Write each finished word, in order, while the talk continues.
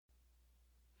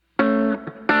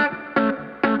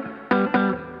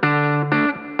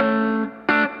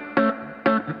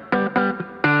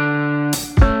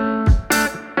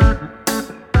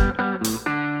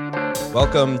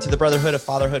Welcome to the Brotherhood of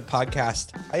Fatherhood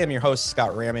podcast. I am your host,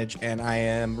 Scott Ramage, and I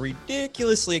am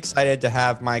ridiculously excited to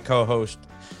have my co-host,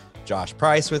 Josh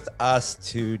Price, with us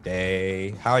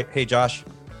today. Hey, Josh.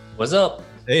 What's up?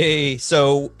 Hey,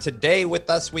 so today with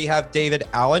us, we have David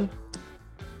Allen.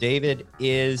 David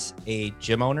is a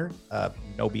gym owner of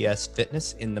No BS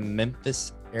Fitness in the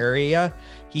Memphis area.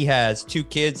 He has 2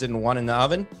 kids and 1 in the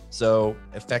oven, so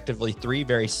effectively 3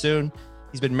 very soon.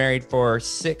 He's been married for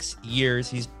 6 years.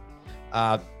 He's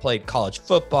played college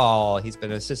football. He's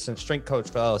been an assistant strength coach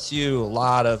for LSU, a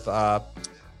lot of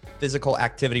physical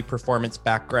activity performance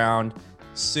background.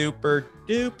 Super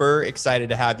duper excited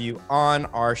to have you on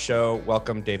our show.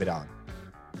 Welcome, David Allen.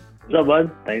 What's up, bud?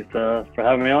 Thanks for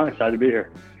having me on. Excited to be here.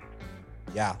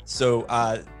 Yeah. So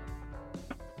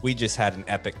we just had an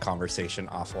epic conversation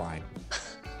offline.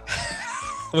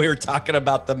 We were talking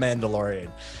about The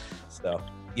Mandalorian. So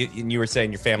you were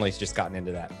saying your family's just gotten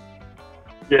into that.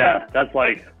 Yeah, that's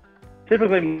like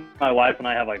typically my wife and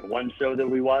I have like one show that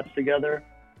we watch together,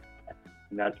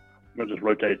 and we'll just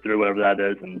rotate through whatever that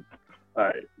is. And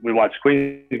we watched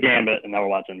Queen's Gambit, and now we're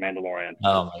watching Mandalorian.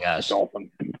 Oh my gosh, it's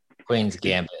awesome! Queen's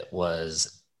Gambit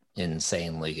was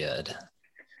insanely good.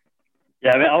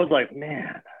 Yeah, I mean, I was like,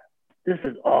 man, this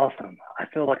is awesome. I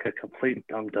feel like a complete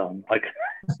dum-dum.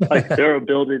 Like their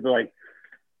ability to like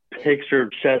picture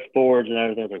chessboards and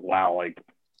everything. I was like, wow, like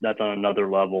that's on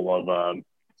another level of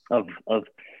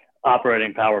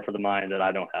operating power for the mind that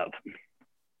I don't have.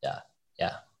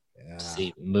 Yeah.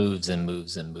 See, moves and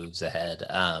moves and moves ahead.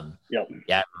 Yep.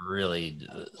 Yeah, I really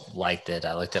liked it.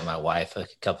 I looked at my wife a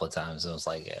couple of times and was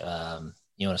like,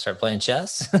 you want to start playing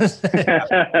chess?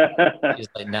 She's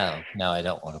like, no, I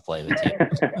don't want to play with you.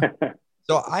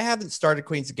 So I haven't started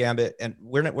Queen's Gambit, and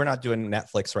we're not doing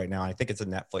Netflix right now. I think it's a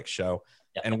Netflix show.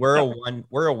 Yep. And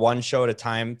we're a one show at a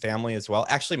time family as well.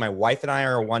 Actually, my wife and I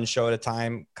are a one show at a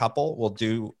time couple. We'll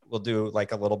do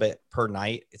like a little bit per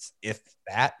night. It's if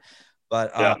that,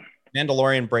 but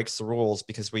Mandalorian breaks the rules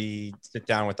because we sit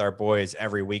down with our boys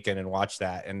every weekend and watch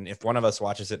that. And if one of us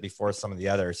watches it before some of the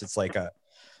others, it's like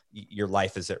your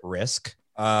life is at risk.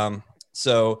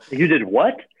 So you did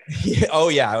what? Yeah, oh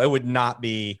yeah, it would not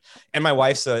be. And my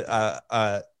wife's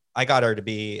I got her to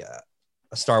be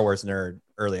a Star Wars nerd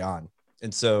early on.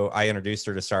 And so I introduced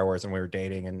her to Star Wars and we were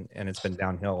dating, and it's been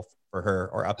downhill for her,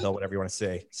 or uphill, whatever you want to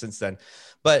say, since then.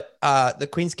 But the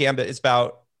Queen's Gambit is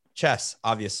about chess,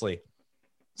 obviously.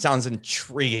 Sounds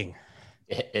intriguing.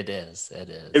 It is.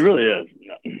 It really is.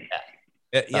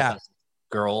 Yeah.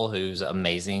 Girl who's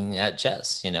amazing at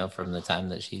chess, from the time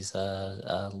that she's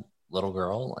a little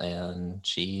girl, and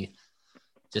she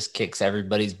just kicks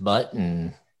everybody's butt,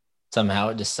 and somehow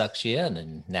it just sucks you in.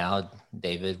 And now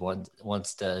David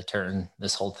wants to turn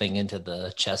this whole thing into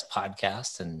the chess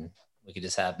podcast, and we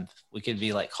could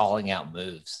be like calling out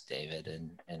moves, David,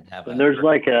 and have. And there's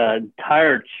like a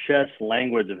entire chess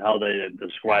language of how they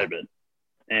describe it,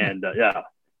 and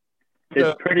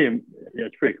it's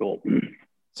pretty cool.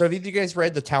 So have you guys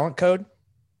read The Talent Code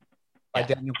by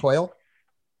Daniel Coyle?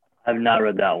 I've not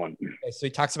read that one. Okay, so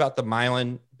he talks about the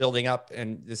myelin building up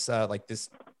and this this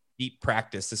deep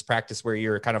practice, this practice where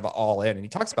you're kind of all in. And he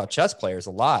talks about chess players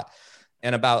a lot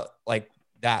and about like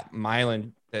that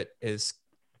myelin that is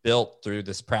built through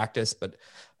this practice, but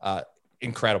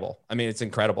incredible. I mean, it's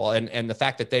incredible. And the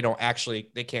fact that they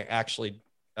can't actually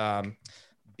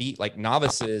beat like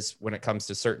novices when it comes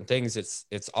to certain things.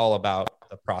 It's all about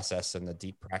the process and the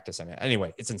deep practice in it.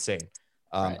 Anyway, it's insane.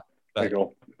 Right. But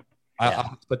cool.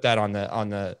 I'll put that on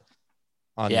the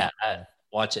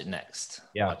watch it next.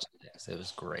 Yeah. Watch it next. It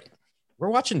was great. We're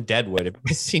watching Deadwood. Have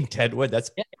you seen Deadwood?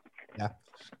 That's yeah.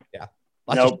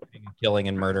 Lots of killing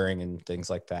and murdering and things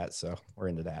like that. So we're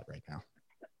into that right now.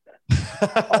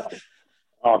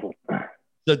 Awesome.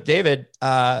 So David,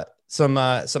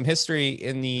 some history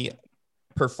in the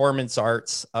performance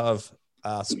arts of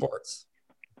sports,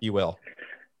 if you will.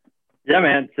 Yeah,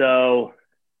 man. So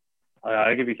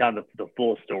I'll give you kind of the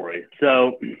full story.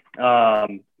 So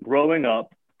growing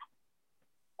up,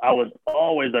 I was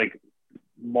always like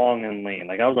long and lean.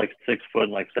 Like I was like 6 foot in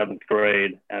like 7th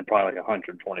grade and probably like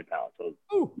 120 pounds.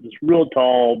 So just real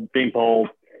tall, beanpole.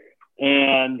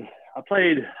 And I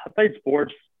played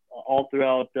sports all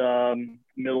throughout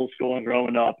middle school and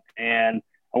growing up. And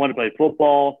I wanted to play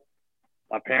football.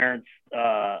 My parents said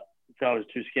I was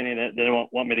too skinny. They didn't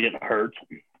want me to get hurt.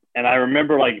 And I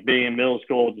remember like being in middle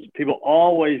school, just people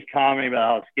always commenting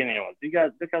about how skinny I was. You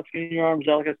guys look how skinny your arms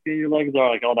are, look how skinny your legs are,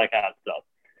 like all that kind of stuff.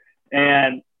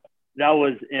 And that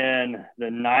was in the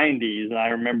 90s. And I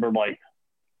remember like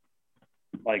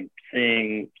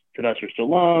seeing Sylvester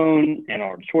Stallone and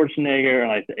Arnold Schwarzenegger in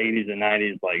like the 80s and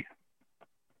 90s, like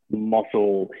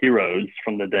muscle heroes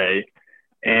from the day,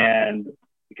 and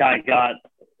kind of got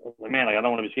like, man, like I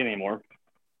don't want to be skinny anymore.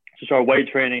 So started weight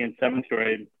training in 7th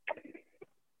grade.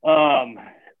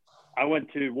 I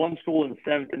went to one school in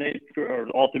 7th and 8th grade, or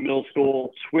all through middle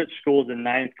school, switched schools in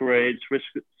 9th grade,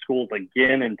 switched schools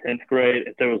again in 10th grade.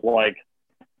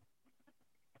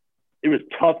 It was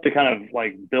tough to kind of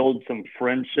like build some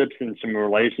friendships and some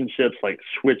relationships, like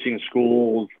switching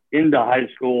schools into high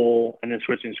school and then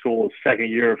switching schools 2nd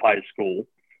year of high school.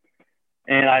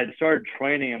 And I had started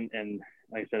training in,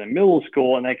 like I said, in middle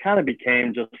school, and that kind of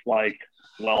became just like,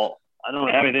 well, I don't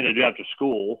have anything to do after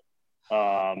school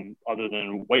other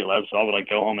than weight lift. So I would like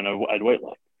go home and I'd weight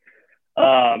lift.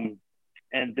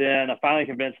 And then I finally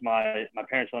convinced my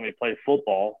parents to let me play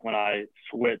football when I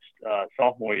switched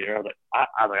sophomore year. I was like,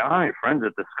 I don't have any friends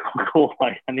at this school.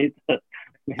 Like, I need to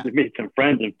meet some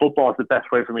friends, and football is the best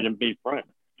way for me to meet friends.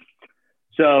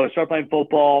 So I started playing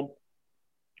football,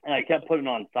 and I kept putting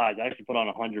on size. I actually put on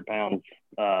 100 pounds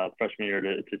freshman year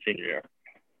to senior year.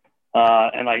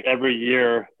 And like every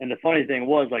year, and the funny thing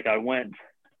was, like I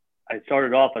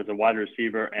started off as a wide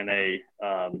receiver and a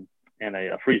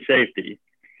free safety.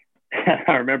 And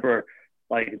I remember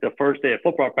like the first day of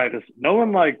football practice, no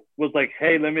one like was like,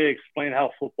 hey, let me explain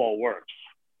how football works.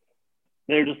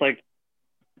 They were just like,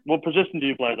 what position do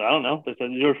you play? I said, I don't know. They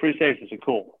said, you're a free safety. I said,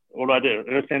 cool. What do I do?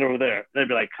 I stand over there. They'd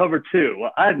be like, cover 2.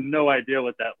 Well, I had no idea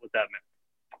what that meant.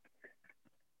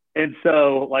 And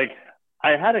so like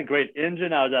I had a great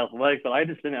engine. I was athletic, but I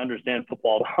just didn't understand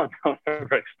football. No one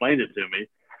ever explained it to me.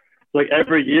 So like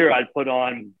every year I'd put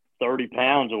on 30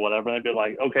 pounds or whatever. And they'd be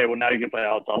like, okay, well, now you can play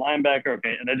outside linebacker.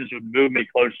 Okay. And they just would move me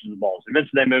closer to the ball. So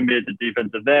eventually they moved me to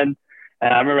defensive end.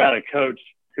 And I remember I had a coach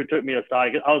who took me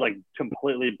aside. I was like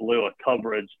completely blue at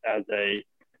coverage as an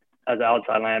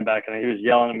outside linebacker. And he was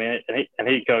yelling at me, and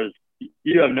he goes,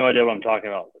 you have no idea what I'm talking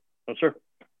about. No, sir.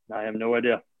 I have no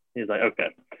idea. He's like, okay,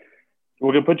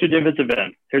 we're going to put you defensive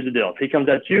end. Here's the deal. If he comes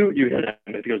at you, you hit him.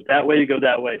 If he goes that way, you go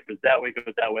that way. If he goes that way, you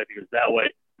go that way. If he goes that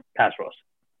way, pass rush.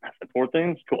 I said, 4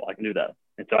 things? Cool, I can do that.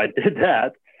 And so I did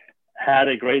that, had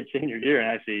a great senior year, and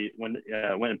actually went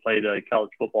and played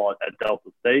college football at Delta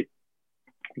State.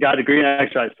 Got a degree in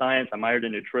exercise science. I minored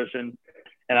in nutrition,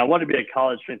 and I wanted to be a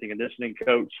college strength and conditioning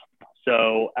coach.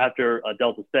 So after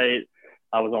Delta State,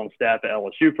 I was on staff at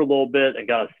LSU for a little bit and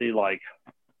got to see like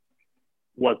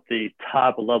what the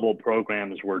top level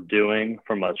programs were doing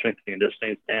from a strength and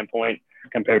conditioning standpoint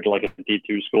compared to like a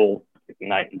D2 school, like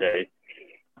night and day.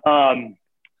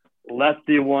 Left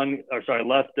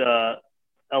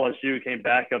LSU, came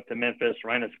back up to Memphis,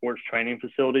 ran a sports training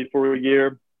facility for a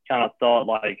year. Kind of thought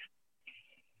like,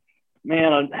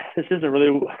 man, this isn't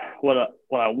really what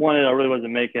I wanted. I really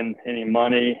wasn't making any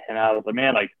money. And I was like,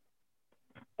 man, like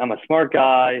I'm a smart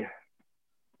guy.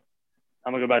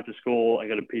 I'm gonna go back to school and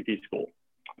go to PT school.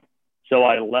 So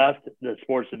I left the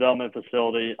sports development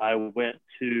facility. I went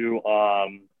to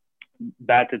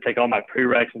back to take all my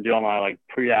prereqs and do all my like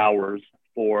pre-hours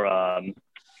for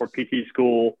PT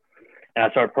school, and I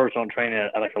started personal training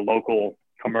at like a local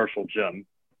commercial gym.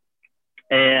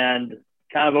 And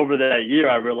kind of over that year,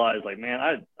 I realized like, man,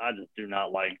 I just do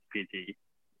not like PT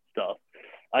stuff.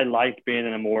 I liked being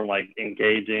in a more like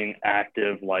engaging,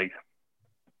 active, like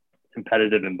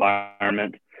competitive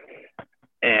environment.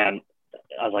 And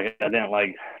I was like, I didn't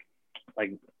like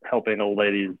helping old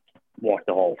ladies walk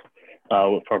the halls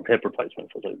for hip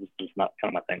replacements. So it's just not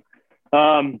kind of my thing.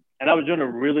 And I was doing a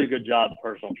really good job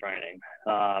personal training.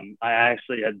 I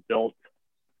actually had built,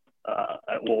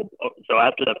 so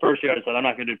after that first year, I said, I'm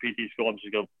not going to do PT school. I'm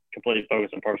just going to completely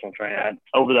focus on personal training.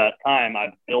 Over that time,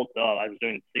 I built up, I was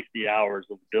doing 60 hours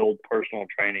of build personal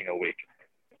training a week.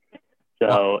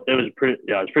 So it was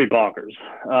pretty bonkers.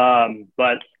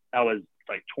 But I was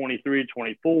like 23,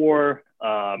 24.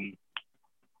 I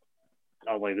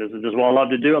was like, this is just what I love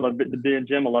to do. I love to be in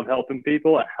gym. I love helping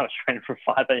people. I was training from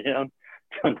 5 a.m.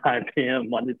 to 9 p.m.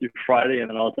 Monday through Friday, and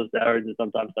then also Saturdays and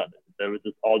sometimes Sundays. It was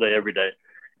just all day, every day.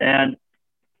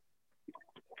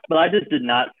 But I just did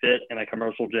not fit in a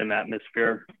commercial gym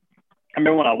atmosphere. I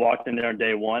remember when I walked in there on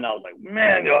day one, I was like,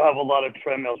 man, you'll have a lot of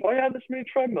treadmills. Why do you have this many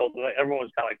treadmills? Like, everyone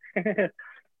was kind of like,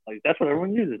 like, that's what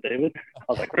everyone uses, David. I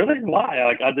was like, really? Why?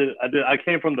 Like, I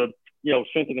came from the,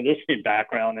 strength and conditioning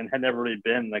background and had never really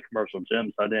been in a commercial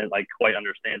gym, so I didn't like quite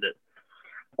understand it.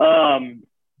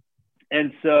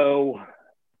 And so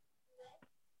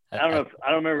I don't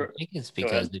remember. I think it's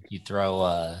because if you throw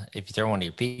one of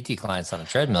your PT clients on a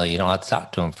treadmill, you don't have to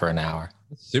talk to them for an hour.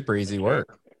 It's super easy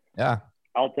work. Yeah.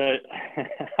 I'll tell you,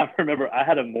 I remember I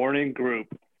had a morning group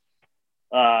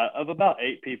of about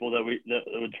 8 people that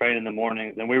would train in the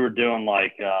mornings, and we were doing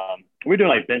like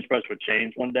bench press with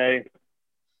chains one day,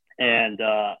 And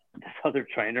this other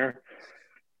trainer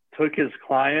took his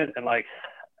client and like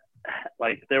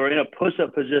they were in a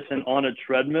push-up position on a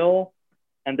treadmill,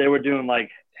 and they were doing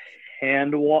like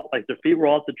hand walk, like their feet were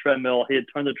off the treadmill. He had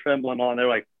turned the treadmill on. They were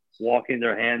like walking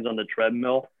their hands on the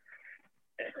treadmill.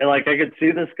 And like I could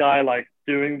see this guy like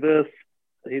doing this.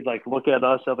 He'd like look at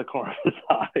us out the corner of his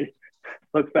eye,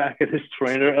 look back at his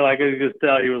trainer, and like I could just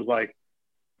tell he was like,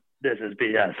 "This is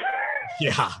BS."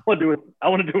 Yeah. I want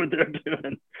to do what they're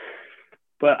doing.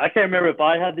 But I can't remember if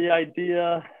I had the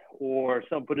idea or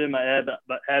someone put it in my head.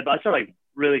 But I started like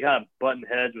really kind of butting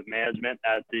heads with management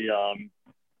at the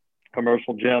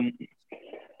commercial gym.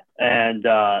 And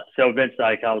so eventually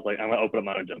I was like, I'm going to open up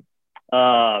my own gym.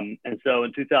 And so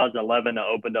in 2011, I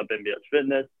opened up MBS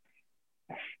Fitness.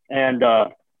 And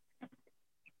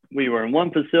we were in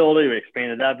one facility. We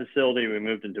expanded that facility. We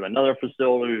moved into another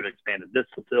facility. We've expanded this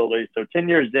facility. So 10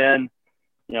 years in,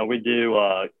 you know, we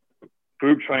do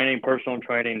group training, personal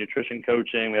training, nutrition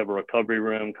coaching. We have a recovery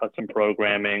room, custom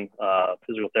programming,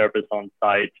 physical therapists on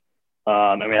site.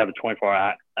 And we have a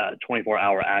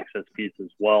 24-hour access piece as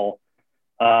well.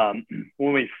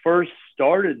 When we first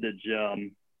started the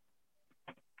gym,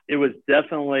 it was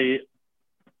definitely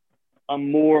a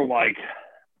more like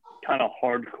kind of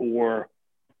hardcore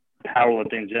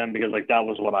powerlifting gym, because like that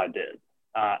was what I did.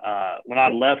 When I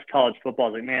left college football, I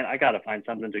was like, man, I got to find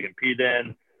something to compete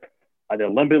in. I did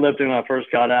Olympic lifting when I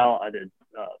first got out. I did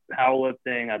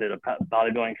powerlifting. I did a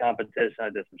bodybuilding competition. I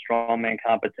did some strongman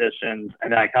competitions.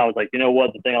 And then I kind of was like, you know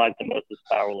what? The thing I like the most is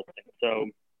powerlifting. So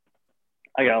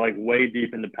I got like way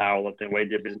deep into powerlifting.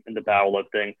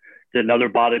 Did another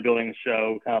bodybuilding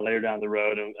show kind of later down the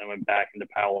road, and went back into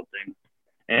powerlifting.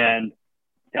 And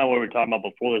kind of what we were talking about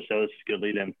before the show, this is a good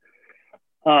lead in.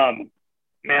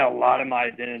 Man, a lot of my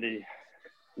identity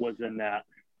was in that,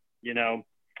 you know,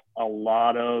 a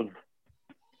lot of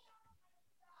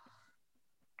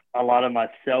my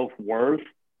self-worth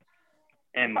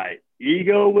and my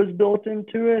ego was built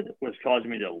into it, which caused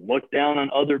me to look down on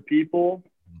other people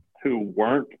who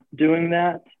weren't doing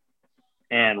that.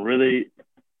 And really,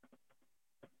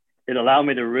 it allowed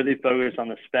me to really focus on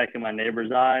the speck in my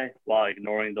neighbor's eye while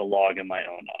ignoring the log in my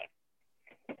own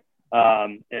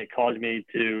eye. It caused me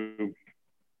to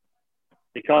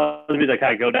kind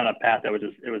of go down a path that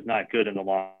was not good in the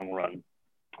long run.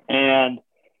 And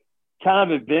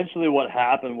kind of eventually what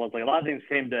happened was like a lot of things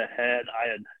came to a head. I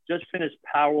had just finished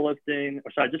I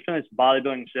just finished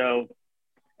bodybuilding show,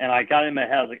 and I got in my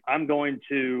head, I was like, I'm going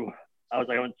to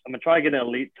try to get an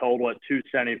elite total at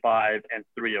 275 and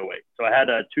 308. So I had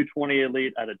a 220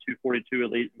 elite, I had a 242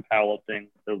 elite in powerlifting.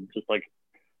 So just like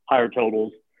higher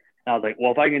totals. And I was like,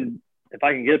 well, if I can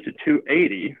get up to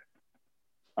 280,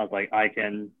 I was like, I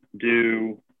can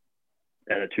do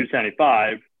at a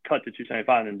 275, cut to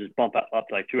 275, and then just bump up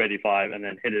to like 285 and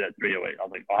then hit it at 308. I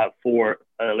was like, I'll have four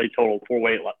elite total, 4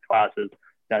 weight classes.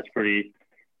 That's pretty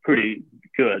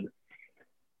good.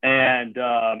 And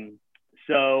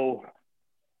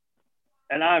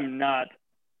and I'm not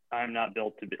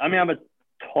built to be, I mean, I'm a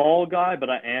tall guy, but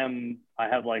I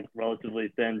have like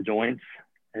relatively thin joints.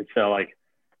 And so like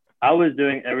I was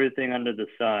doing everything under the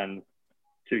sun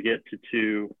to get to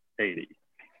 280.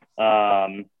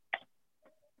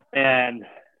 And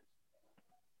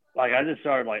like, I just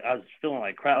started like, I was feeling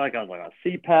like crap. Like I was like on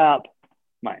CPAP,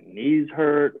 my knees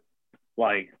hurt.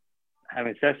 Like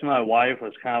having sex with my wife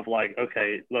was kind of like,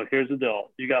 okay, look, here's the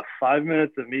deal. You got 5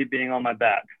 minutes of me being on my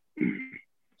back.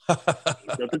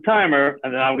 Set the timer,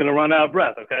 and then I'm going to run out of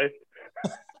breath. Okay.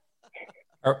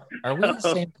 Are we the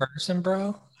same person,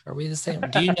 bro? Are we the same?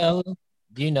 Do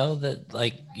you know that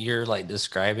like you're like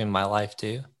describing my life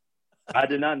too? I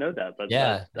did not know that, but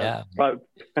yeah. Probably,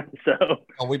 so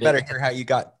we better hear how you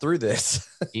got through this.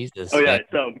 Jesus. Oh yeah.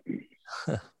 So,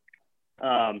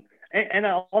 and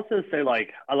I also say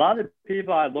like a lot of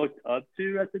people I looked up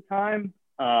to at the time,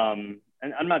 and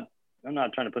I'm not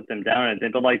trying to put them down or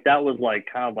anything, but like that was like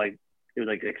kind of like it was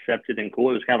like accepted and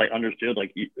cool. It was kind of like understood.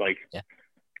 Like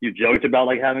you joked about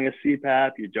like having a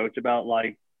CPAP. You joked about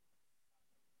like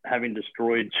having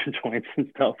destroyed joints and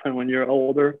stuff when you're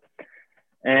older.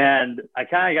 And I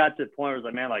kind of got to the point where I was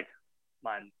like, man, like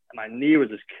my knee was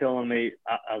just killing me.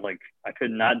 I was like, I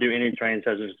could not do any training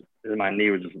sessions because my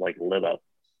knee was just like lit up.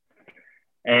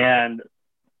 And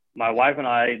my wife and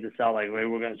I decided like, we're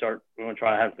going to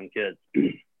try to have some kids.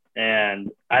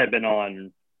 And I had been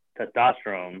on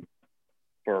testosterone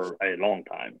for a long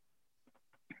time.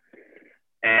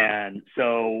 And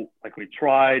so like we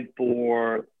tried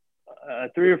for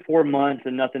 3 or 4 months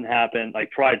and nothing happened.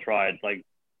 Like tried, like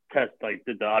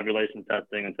did the ovulation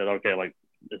testing and said, okay, like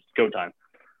it's go time.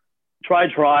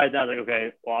 Tried. Then I was like,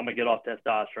 okay, well, I'm gonna get off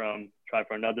testosterone, try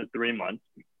for another 3 months.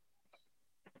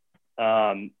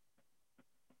 And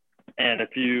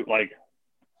if you like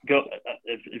go,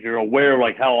 if you're aware of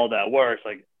like how all that works,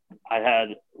 like I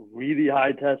had really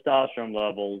high testosterone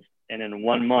levels, and in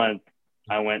 1 month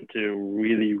I went to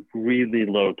really, really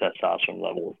low testosterone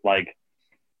levels, like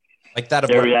that a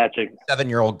bariatric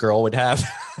 7-year-old girl would have.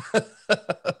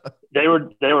 They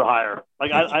were higher.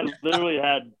 Like I literally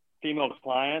had female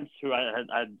clients who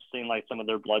I'd seen like some of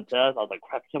their blood tests. I was like,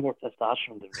 crap, some more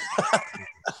testosterone than me.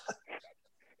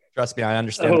 Trust me, I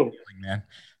understand the feeling, man.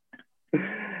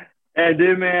 And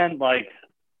dude, man, like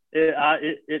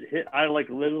it hit. I like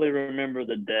literally remember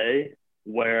the day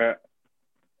where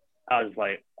I was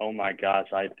like, oh my gosh,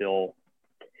 I feel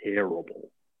terrible.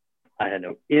 I had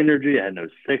no energy. I had no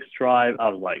sex drive. I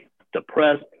was like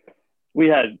depressed. We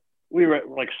were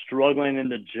like struggling in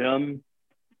the gym.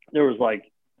 There was like,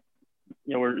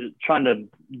 you know, we're trying to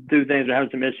do things. We're having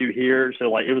some issue here. So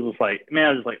like, it was just like,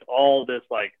 man, it was like all this,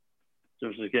 like,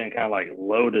 just getting kind of like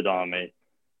loaded on me.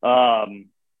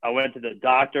 I went to the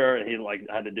doctor and he like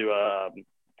had to do an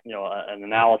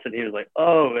analysis. And he was like,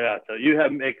 oh yeah, so you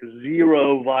have make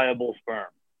 0 viable sperm.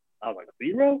 I was like,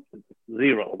 0?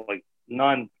 0, like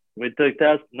none. We took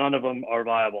tests, none of them are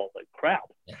viable. I was like, crap.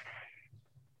 Yeah.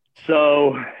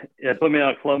 So it put me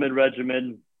on a Clomid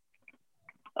regimen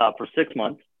for 6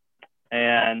 months.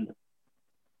 And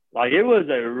like, it was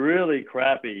a really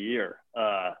crappy year.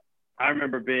 I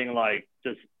remember being like,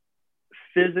 just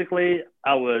physically,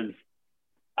 I was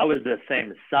the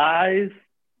same size,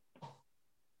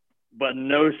 but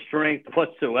no strength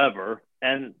whatsoever.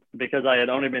 And because I had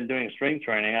only been doing strength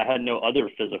training, I had no other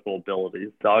physical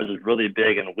abilities. So I was just really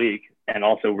big and weak and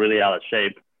also really out of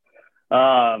shape.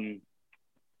 I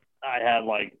had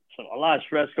like a lot of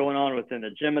stress going on within the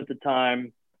gym at the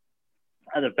time.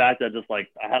 And the fact that just like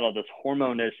I had all this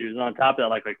hormone issues. And on top of that,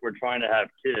 like we're trying to have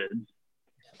kids.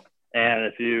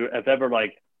 And if ever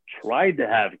like tried to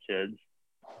have kids,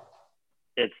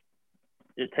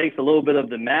 it takes a little bit of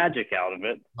the magic out of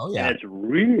it. Oh yeah. And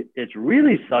it's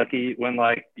really sucky when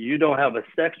like you don't have a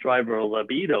sex drive or a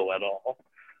libido at all.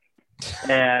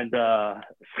 And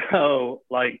so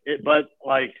like it was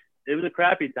a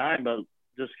crappy time, but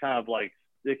just kind of like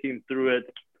sticking through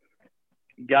it,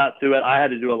 got through it. I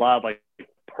had to do a lot of like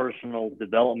personal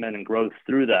development and growth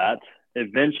through that.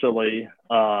 Eventually,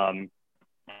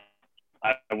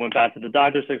 I went back to the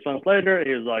doctor 6 months later.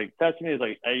 He was like, testing me. He's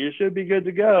like, hey, you should be good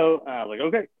to go. And I was like,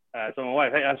 okay. I told my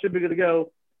wife, hey, I should be good to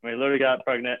go. And we literally got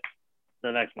pregnant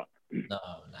the next month.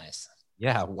 Oh, nice.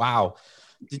 Yeah. Wow.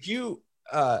 Did you,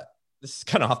 this is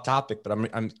kind of off topic, but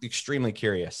I'm extremely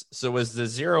curious. So was the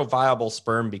 0 viable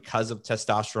sperm because of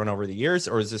testosterone over the years,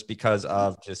 or is this because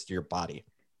of just your body?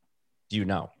 Do you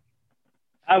know?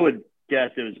 I would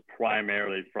guess it was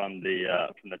primarily from the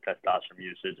testosterone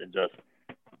usage and just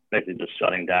basically just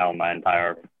shutting down my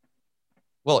entire.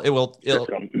 Well, it'll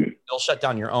shut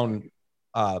down your own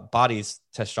body's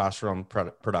testosterone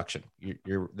production.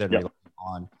 You're then relying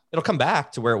on. It'll come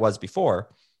back to where it was before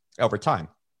over time.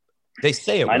 They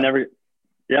say it. I never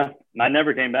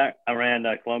came back. I ran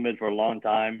Clomid for a long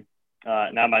time.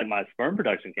 Now my sperm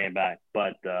production came back,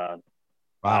 but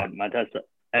wow. my test,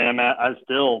 and I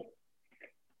still.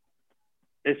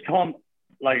 It's called,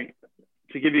 like,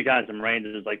 to give you guys some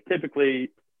ranges, like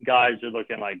typically guys are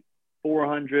looking like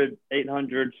 400,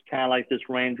 800s, kind of like this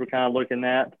range we're kind of looking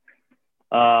at.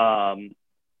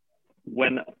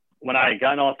 When I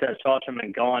got off testosterone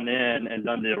and gone in and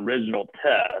done the original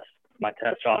test, my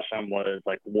testosterone was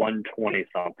like 120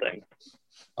 something.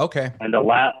 Okay. And the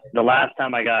last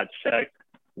time I got checked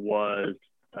was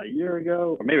a year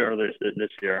ago, or maybe earlier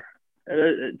this year,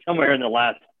 somewhere in the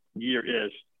last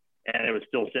year-ish. And it was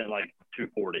still sitting like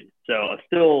 240. So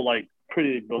still like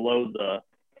pretty below the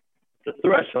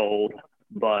threshold,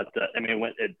 but I mean,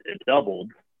 it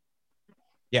doubled.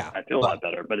 Yeah. I feel a lot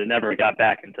better, but it never got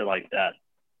back into like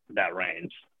that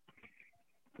range.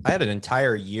 I had an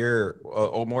entire year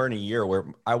or more than a year where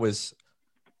I was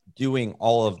doing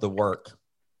all of the work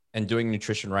and doing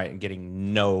nutrition right and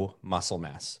getting no muscle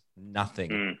mass,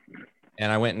 nothing.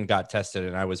 And I went and got tested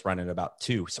and I was running about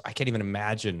 2. So I can't even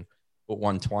imagine what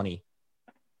 120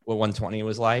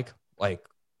 was like.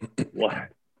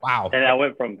 Wow. And I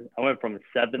went from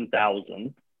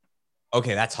 7,000.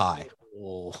 Okay, that's high.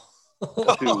 Oh.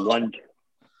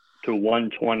 to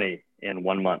 120 in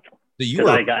 1 month. So you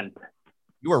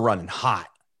were running hot.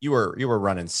 You were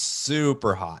running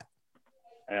super hot.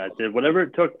 I did whatever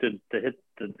it took to hit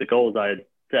the goals I had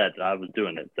set. I was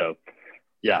doing it. So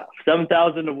yeah,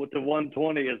 7,000 to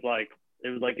 120 is like, it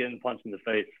was like getting punched in the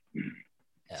face.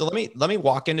 So let me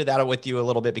walk into that with you a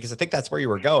little bit, because I think that's where you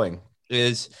were going.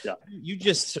 is Yeah. you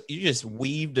just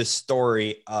weaved a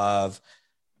story of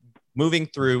moving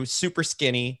through super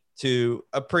skinny to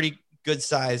a pretty good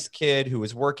sized kid who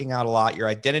was working out a lot. Your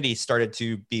identity started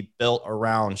to be built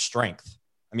around strength.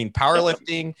 I mean,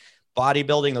 powerlifting,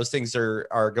 bodybuilding, those things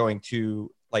are going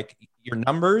to, like, your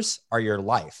numbers are your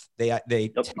life. They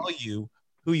tell you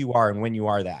who you are and when you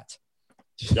are that.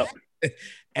 Yep.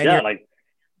 And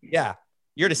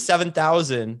you're at a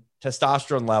 7,000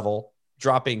 testosterone level,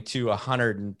 dropping to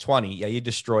 120. Yeah, you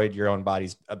destroyed your own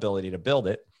body's ability to build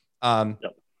it.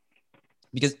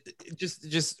 Because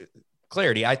just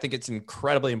clarity, I think it's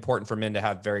incredibly important for men to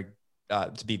have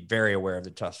to be very aware of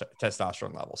the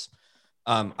testosterone levels.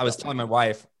 I was telling my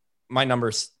wife, my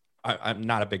numbers, I'm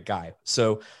not a big guy.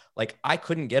 So like I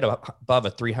couldn't get above a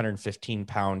 315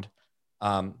 pound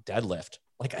deadlift,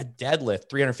 like a deadlift,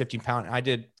 315 pound. I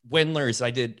did Windlers.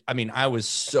 I was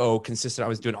so consistent. I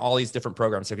was doing all these different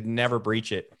programs. I could never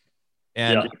breach it.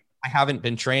 And I haven't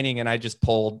been training, and I just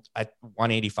pulled at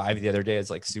 185 the other day.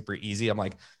 It's like super easy. I'm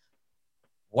like,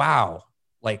 wow,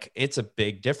 like it's a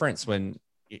big difference when,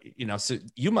 so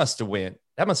you must have went,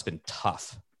 that must've been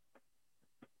tough.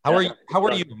 How are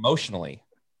you emotionally?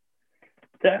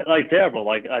 Like terrible.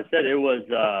 Like I said, it was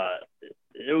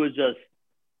just,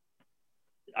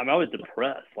 I was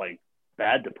depressed, like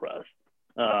bad depressed.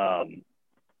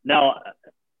 Now,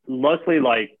 luckily,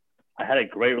 like I had a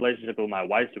great relationship with my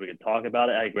wife, so we could talk about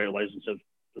it. I had a great relationship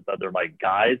with other like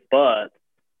guys, but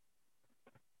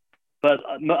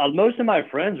most of my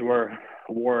friends were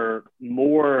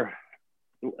more,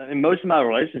 and most of my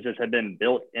relationships had been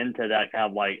built into that kind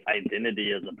of like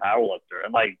identity as a powerlifter,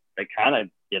 and like they kind of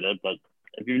get it, but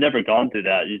if you've never gone through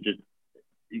that,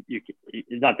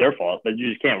 it's not their fault, but you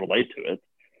just can't relate to it,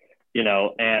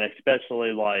 and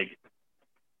especially like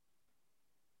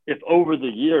if over the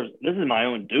years, this is my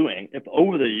own doing, if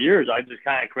over the years I just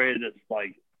kind of created this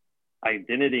like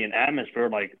identity and atmosphere,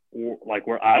 like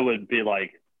where I would be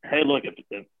like, hey, look, if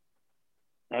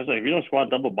I was like, if you don't squat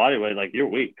double body weight, like you're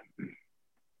weak.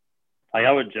 Like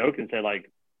I would joke and say,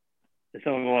 like, if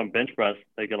someone go on bench press,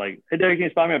 they go like, hey, Derek, can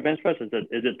you spot me on bench press? Is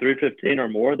it 315 or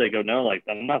more? They go, no, like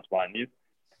I'm not spotting you.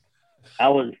 I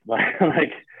was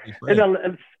like,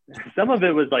 and some of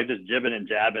it was like just jibbing and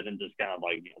jabbing and just kind of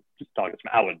like, just talking.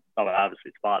 I would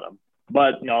obviously spot them,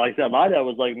 but like I said, a lot of that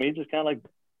was like me just kind of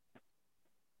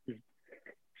like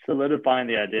solidifying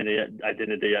the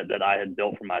identity that I had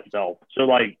built for myself. So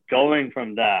like going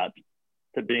from that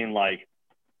to being like,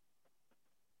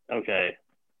 okay,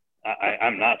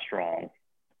 I'm not strong,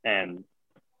 and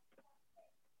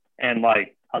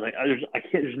like I was like,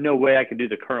 there's no way I could do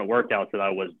the current workouts that I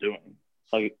was doing.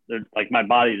 Like my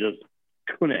body just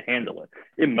couldn't handle it.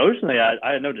 Emotionally,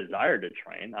 I had no desire to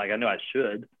train. Like I know I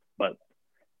should, but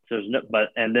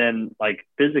and then like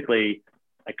physically,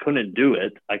 I couldn't do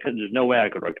it. There's no way I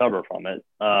could recover from it.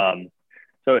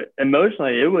 So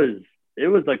emotionally, it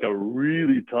was like a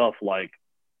really tough, like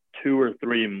 2 or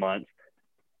 3 months.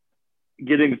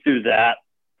 Getting through that,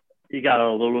 he got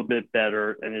a little bit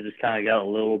better, and it just kind of got a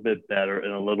little bit better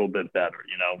and a little bit better,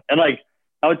 And like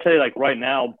I would say, like right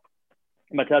now,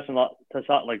 my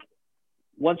testosterone, like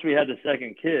once we had the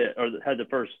second kid or had the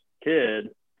first kid,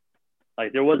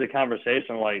 like there was a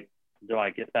conversation like, do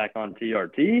I get back on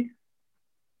TRT?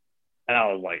 And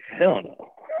I was like, hell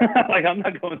no. Like I'm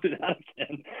not going through that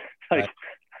again. Like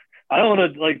I don't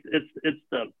want to, like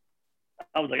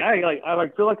I was like, I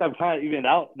feel like I'm kind of evened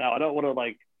out now. I don't want to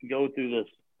like go through this,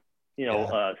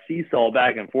 seesaw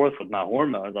back and forth with my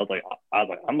hormones. I was like,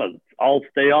 I'll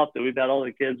stay off till we've had all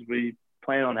the kids we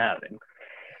plan on having.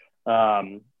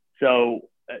 So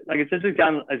like I said,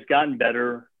 it's gotten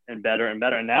better and better and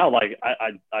better. And now, like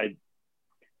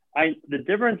the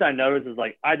difference I noticed is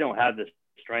like I don't have the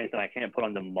strength and I can't put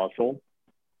on the muscle.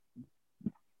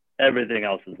 Everything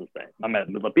else is the same. My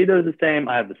libido is the same.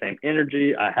 I have the same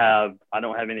energy. I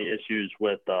don't have any issues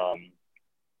with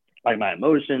like my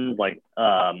emotions. Like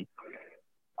I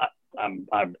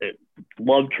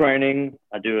love training.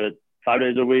 I do it 5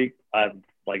 days a week. I've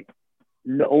like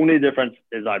the only difference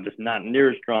is I'm just not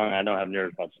near as strong. I don't have near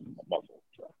as much muscle.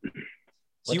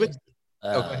 So go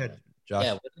ahead, Josh.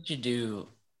 Yeah, what did you do?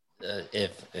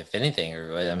 If anything,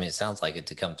 or I mean, it sounds like it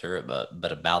to come through it,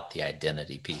 but about the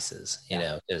identity pieces,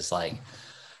 it's like,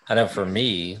 I know for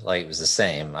me, like it was the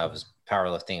same. I was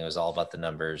powerlifting. It was all about the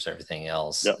numbers, everything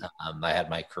else. Yep. I had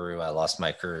my crew. I lost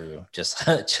my crew just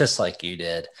like you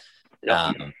did.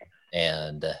 Yep.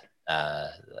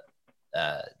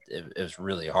 It was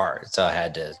really hard. So I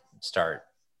had to start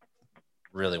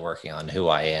really working on who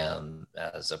I am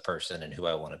as a person and who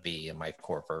I want to be and my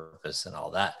core purpose and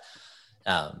all that.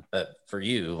 But for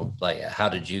you, like, how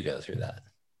did you go through that?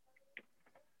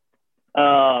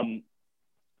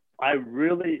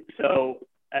 So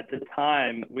at the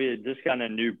time we had just gotten a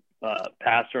new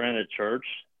pastor in a church,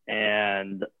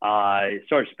 and I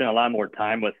started spending a lot more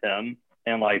time with him,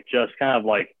 and like just kind of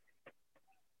like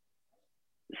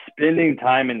spending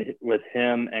time with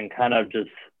him and kind of just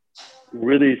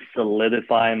really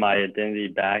solidifying my identity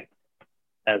back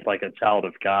as like a child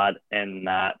of God, and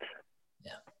not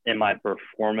in my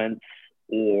performance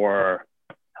or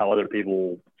how other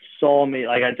people saw me.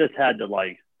 Like I just had to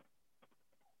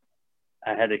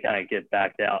I had to kind of get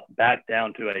back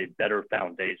down to a better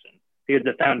foundation, because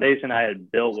the foundation I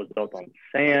had built was built on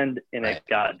sand, and it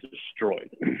got destroyed.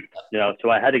 So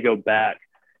I had to go back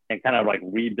and kind of like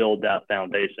rebuild that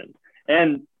foundation,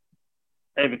 and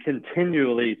I'm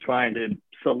continually trying to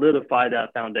solidify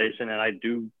that foundation. And I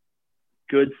do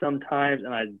good sometimes,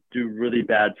 and I do really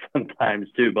bad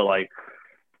sometimes too. But like,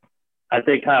 I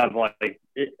think kind of like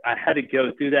I had to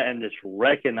go through that and just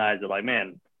recognize it. Like,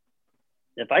 man,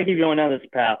 if I keep going down this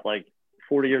path, like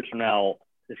 40 years from now,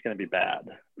 it's going to be bad,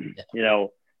 and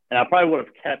I probably would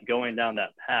have kept going down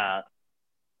that path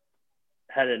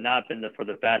had it not been for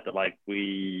the fact that like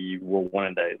we were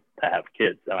wanting to have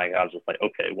kids. And I was just like,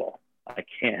 okay, well, I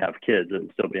can't have kids and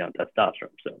still be on testosterone.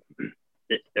 So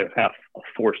it kind of a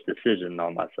forced decision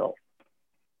on myself.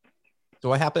 So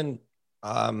what happened?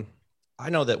 I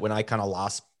know that when I kind of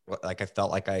lost, like I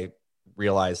felt like I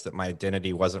realized that my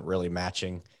identity wasn't really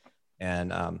matching.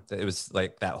 And it was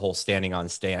like that whole standing on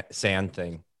sand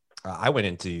thing. I went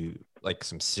into like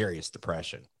some serious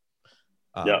depression.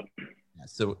 Yeah.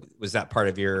 So was that part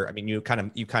of your, I mean, you kind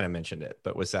of mentioned it,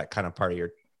 but was that kind of part of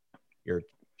your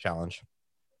challenge?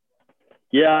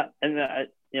 Yeah. And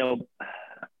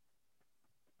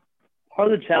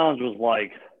part of the challenge was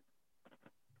like,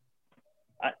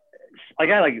 I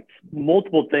got like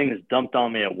multiple things dumped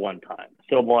on me at one time.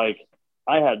 So like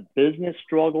I had business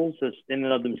struggles that in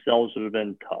and of themselves would have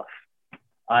been tough.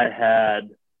 I had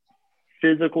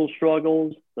physical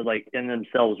struggles that like in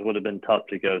themselves would have been tough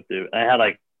to go through. I had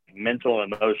like mental,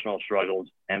 emotional struggles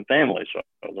and family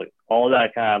struggles, like all of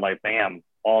that kind of like bam,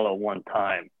 all at one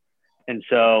time. And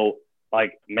so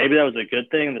like maybe that was a good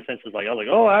thing in the sense of like I was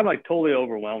like, oh, I'm like totally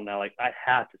overwhelmed now. Like I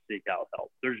have to seek out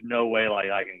help. There's no way like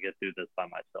I can get through this by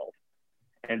myself.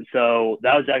 And so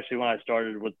that was actually when I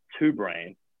started with Two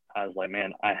Brain. I was like,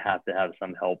 man, I have to have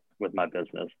some help with my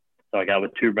business. So I got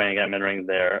with Two Brain, got mentoring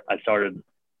there. I started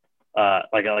I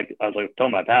was like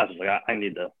telling my pastors, like I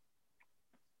need to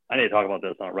talk about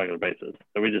this on a regular basis.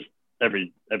 So we just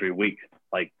every week,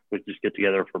 like we just get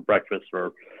together for breakfast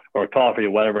or coffee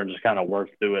or whatever, and just kind of work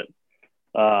through it.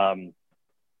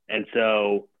 And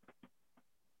so,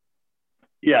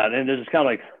 yeah, and then just kind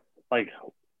of like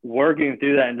working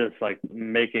through that and just like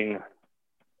making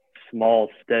small,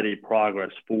 steady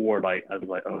progress forward. Like I was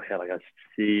like, okay, like I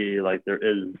see, like there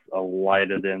is a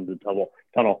light at the end of the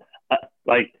tunnel.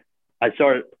 I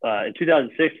started in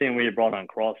 2016. We had brought on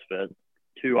CrossFit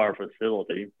to our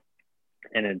facility,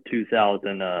 and in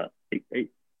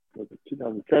 2008, was it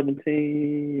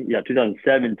 2017? Yeah,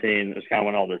 2017 was kind of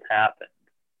when all this happened.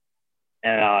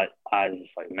 And I was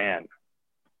just like, man,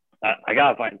 I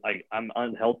gotta find, like, I'm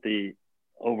unhealthy,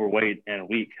 overweight, and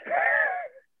weak.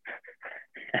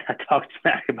 And I talked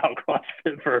smack about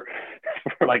CrossFit for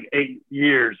like 8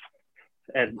 years,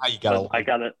 and I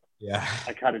gotta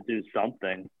do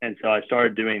something. And so I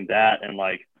started doing that, and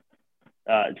like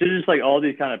just like all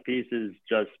these kind of pieces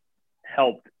just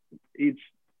helped each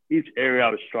area I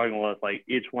was struggling with. Like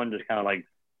each one just kind of like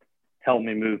helped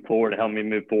me move forward,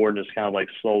 and just kind of like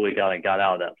slowly got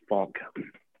out of that funk.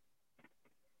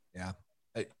 Yeah.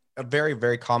 A very,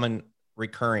 very common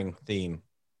recurring theme.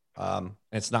 And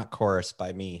it's not chorus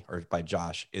by me or by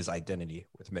Josh, is identity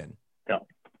with men. Yeah.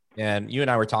 And you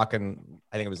and I were talking,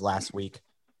 I think it was last week,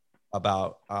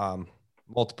 about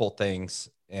multiple things.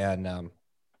 And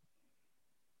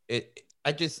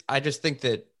I just think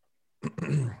that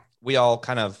we all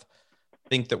kind of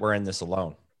think that we're in this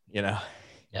alone, you know?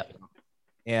 Yep.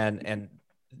 And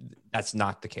that's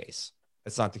not the case.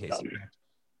 That's not the case. No.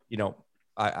 You know,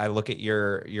 I look at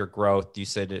your growth. You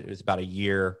said it was about a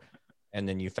year, and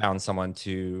then you found someone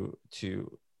to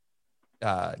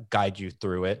guide you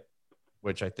through it,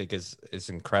 which I think is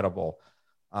incredible.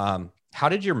 How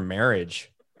did your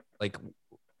marriage, like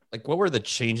what were the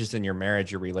changes in your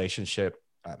marriage, your relationship?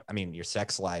 I mean, your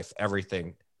sex life,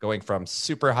 everything, going from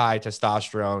super high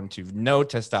testosterone to no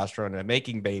testosterone and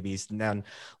making babies, and then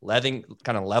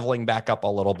leveling back up a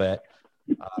little bit.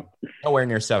 Nowhere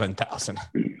near 7,000.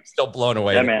 Still blown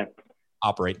away. Yeah, man.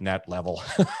 Operating that level.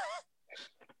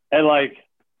 And like,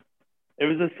 it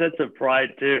was a sense of pride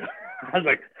too. I was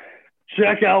like,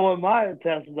 check out what my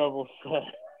test level said.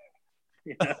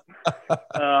 you know?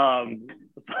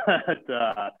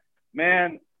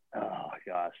 Man, oh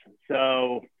gosh.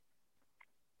 So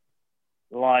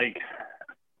like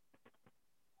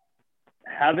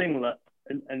having,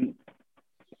 and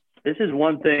this is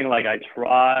one thing, like I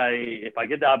try, if I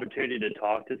get the opportunity to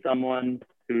talk to someone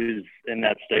who's in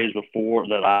that stage before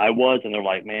that I was, and they're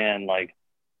like, man, like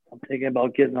I'm thinking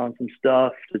about getting on some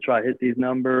stuff to try to hit these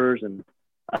numbers. And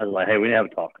I was like, hey, we need to have a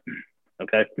talk,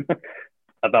 okay,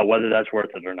 about whether that's worth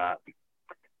it or not.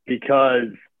 Because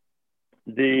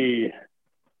being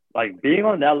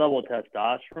on that level of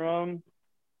testosterone,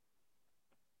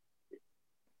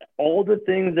 all the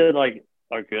things that like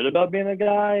are good about being a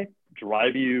guy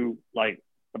drive you like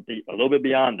a little bit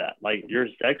beyond that. Like your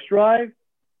sex drive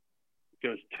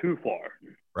goes too far.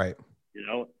 Right. You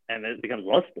know, and it becomes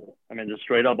lustful. I mean, just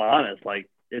straight up honest. Like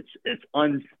you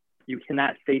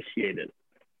cannot satiate it.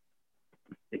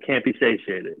 It can't be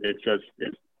satiated. It's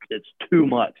too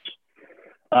much.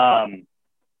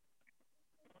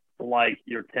 Like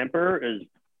your temper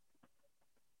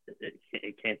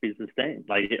it can't be sustained,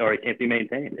 like, or it can't be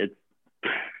maintained.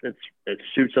 It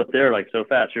shoots up there like so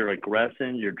fast. Your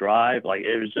aggression, your drive, like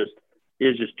it was just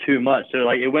too much. So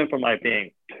like it went from like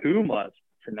being too much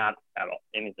to not at all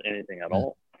anything at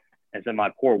all. And so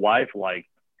my poor wife like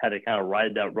had to kind of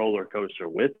ride that roller coaster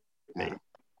with me,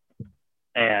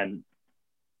 and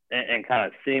kind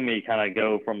of see me kind of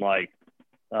go from like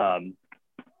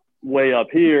way up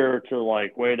here to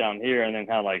like way down here, and then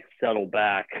kind of like settle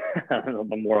back a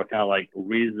more kind of like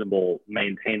reasonable,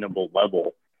 maintainable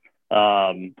level.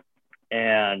 But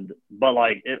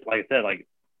like I said, like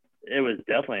it was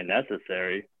definitely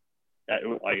necessary.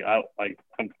 I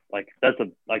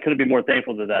couldn't be more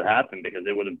thankful that happened, because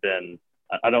it would have been,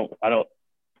 I don't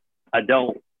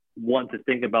want to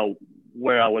think about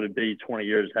where I would have been 20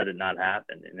 years had it not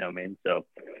happened. You know what I mean?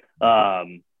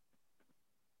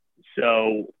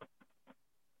 So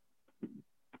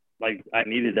like I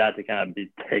needed that to kind of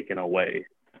be taken away,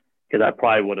 because I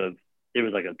probably would have, it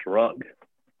was like a drug.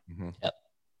 Mm-hmm. Yep.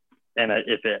 And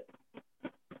if it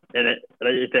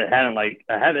hadn't like,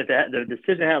 the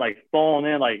decision had like fallen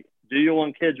in, like, do you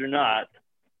want kids or not?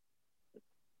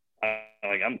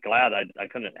 I'm glad I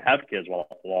couldn't have kids while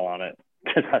on it,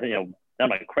 because I'm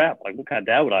like, crap, like what kind of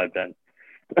dad would I have been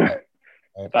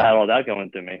if I had all that going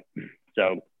through me?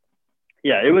 So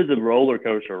yeah, it was a roller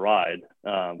coaster ride,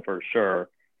 for sure,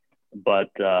 but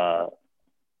a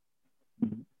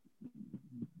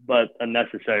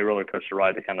necessary roller coaster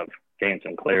ride to kind of gain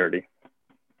some clarity.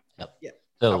 Yep. Yeah.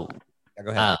 So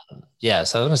go ahead. So I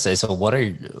was gonna say, so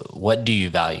what do you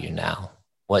value now?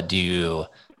 What do you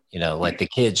like, the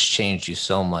kids changed you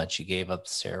so much. You gave up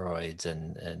steroids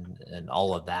and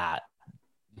all of that,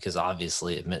 because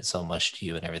obviously it meant so much to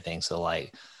you and everything. So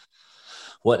like,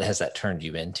 what has that turned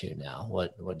you into now?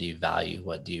 What do you value?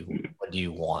 What do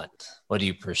you want? What do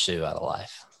you pursue out of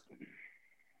life?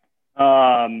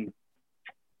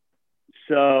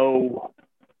 So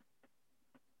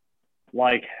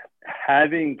like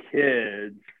having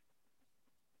kids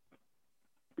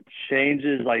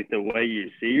changes like the way you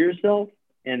see yourself,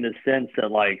 in the sense that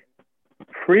like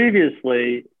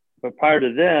previously, but prior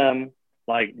to them,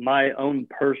 like my own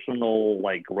personal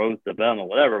like growth, development,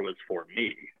 whatever, was for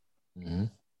me. Mm-hmm.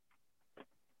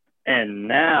 And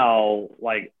now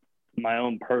like my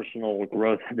own personal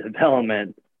growth and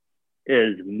development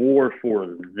is more for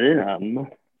them,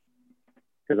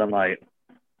 because I'm like,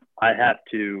 I have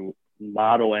to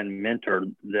model and mentor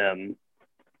them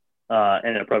in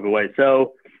an appropriate way.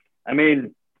 So, I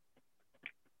mean,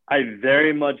 I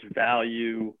very much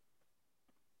value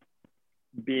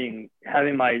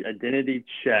having my identity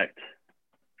checked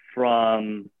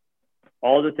from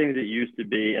all the things it used to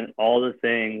be and all the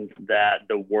things that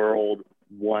the world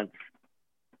wants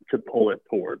to pull it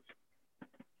towards.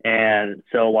 And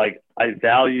so like I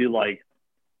value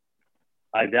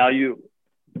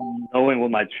knowing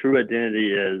what my true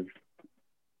identity is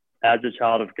as a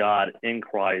child of God in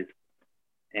Christ,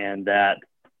 and that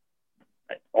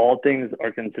all things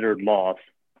are considered lost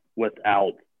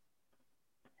without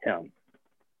him.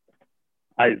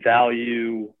 I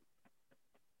value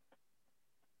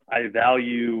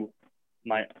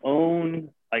my own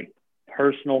like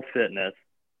personal fitness,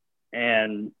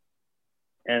 and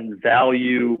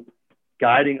value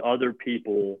guiding other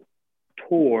people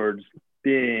towards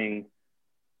being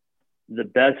the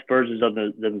best versions of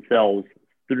themselves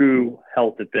through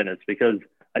health and fitness. Because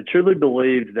I truly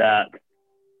believe that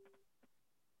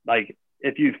like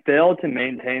if you fail to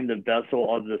maintain the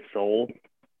vessel of the soul,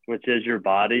 which is your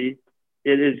body,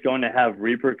 it is going to have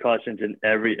repercussions in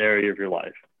every area of your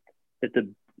life.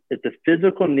 if the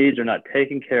physical needs are not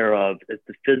taken care of, if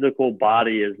the physical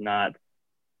body is not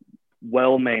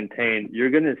well maintained, you're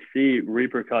going to see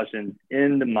repercussions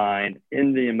in the mind,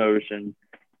 in the emotions,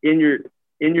 in your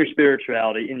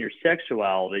spirituality, in your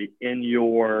sexuality, in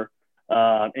your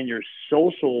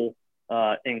social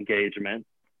engagement.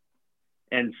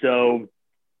 And so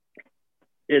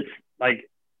it's like,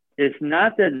 it's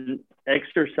not that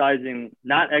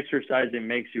not exercising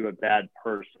makes you a bad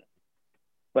person,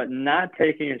 but not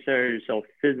taking care of yourself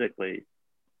physically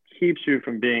keeps you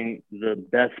from being the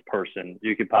best person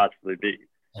you could possibly be.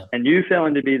 Yeah. And you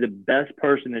failing to be the best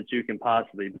person that you can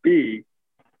possibly be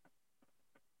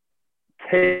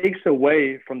takes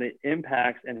away from the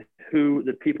impacts and who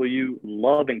the people you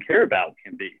love and care about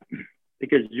can be,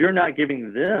 because you're not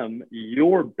giving them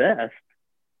your best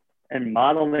and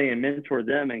modeling and mentor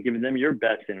them and giving them your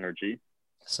best energy.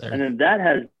 Sir. And then that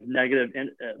has negative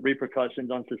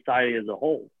repercussions on society as a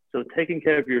whole. So taking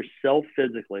care of yourself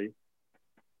physically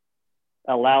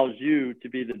allows you to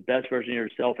be the best version of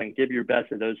yourself and give your best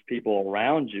to those people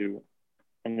around you.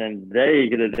 And then they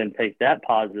get to then take that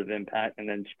positive impact and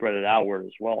then spread it outward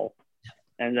as well.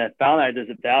 And I found I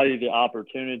just value the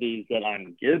opportunities that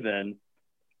I'm given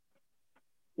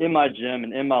in my gym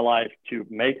and in my life to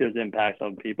make those impacts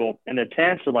on people, and a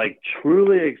chance to like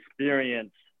truly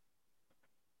experience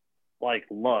like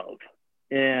love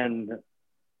in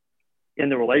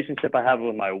the relationship I have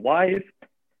with my wife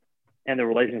and the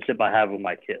relationship I have with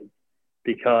my kids,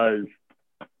 because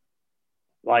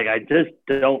like I just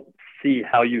don't see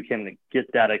how you can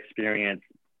get that experience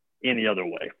any other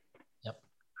way. Yep.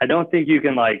 I don't think you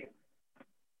can like,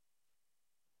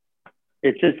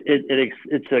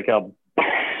 it's like a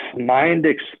mind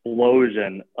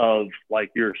explosion of like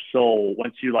your soul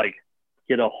once you like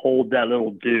get a hold that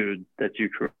little dude that you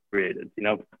created, you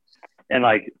know, and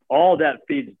like all that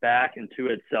feeds back into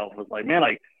itself. It's like, man,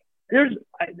 like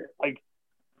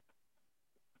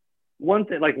one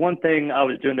thing I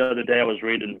was doing the other day, I was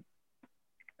reading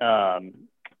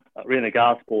the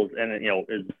Gospels, and you know,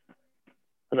 I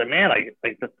was like, man,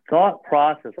 like the thought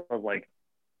process, I was like,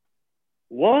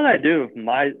 what would I do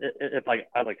if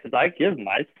I give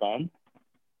my son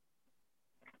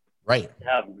right to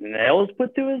have nails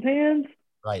put through his hands?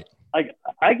 Right. Like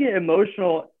I get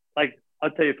emotional. Like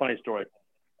I'll tell you a funny story.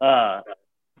 I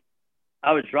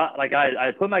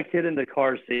put my kid in the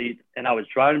car seat and I was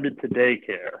driving him to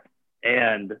daycare,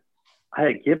 and I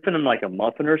had given him like a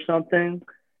muffin or something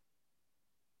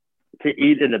to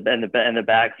eat in the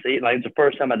back seat. Like it's the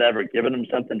first time I'd ever given him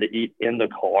something to eat in the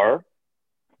car.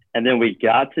 And then we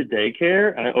got to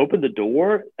daycare and I opened the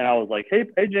door and I was like, hey,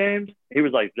 James. He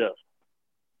was like this,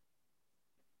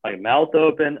 like mouth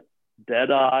open,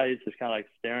 dead eyes, just kind of like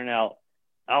staring out.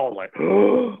 I was like,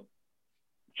 oh,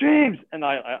 James. And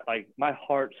I like my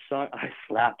heart sunk. I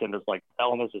slapped him like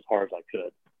almost as hard as I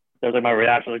could. That was like my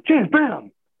reaction, like, James,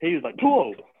 bam. He was like,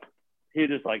 whoa. He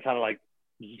just like kind of like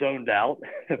zoned out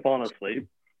and falling asleep.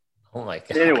 Oh my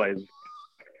God. Anyways,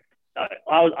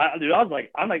 I'm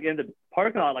like in the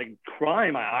parking lot, like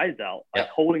crying my eyes out, like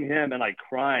holding him and like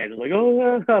crying. It's like,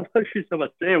 oh, I love you so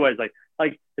much. Anyways,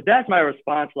 like if that's my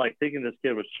response, like thinking this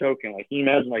kid was choking, like can you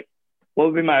imagine like what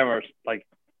would be my like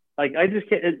I just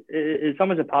can't. It's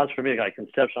almost impossible for me to like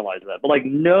conceptualize that. But like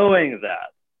knowing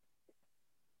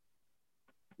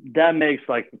that makes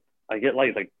like I get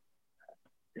like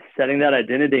setting that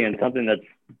identity in something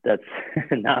that's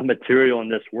not material in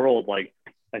this world. Like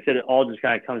I said, it all just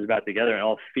kind of comes back together and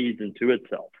all feeds into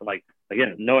itself. And like,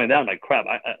 again, knowing that, I'm like, crap,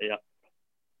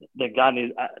 that God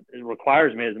needs, it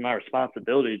requires me as my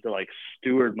responsibility to like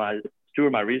steward my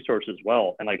resources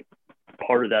well. And like,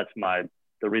 part of that's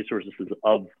the resources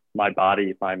of my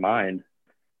body, my mind.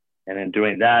 And in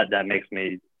doing that, that makes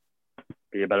me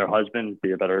be a better husband,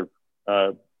 be a better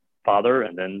father.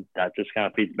 And then that just kind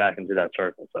of feeds back into that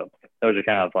circle. So those are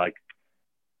kind of like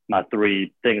my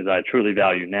three things that I truly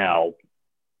value now.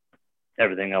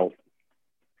 Everything else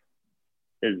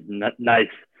is nice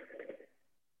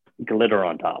glitter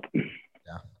on top.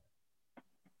 Yeah.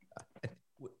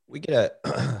 We get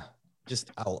a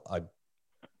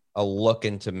look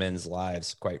into men's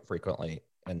lives quite frequently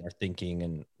and their thinking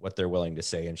and what they're willing to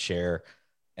say and share.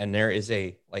 And there is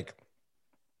a like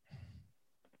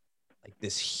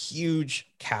this huge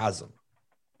chasm.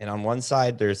 And on one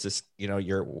side, there's this, you know,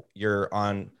 you're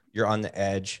on the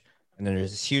edge, and then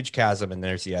there's this huge chasm, and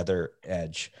there's the other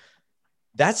edge.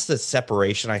 That's the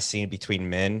separation I see between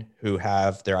men who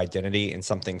have their identity in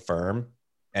something firm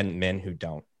and men who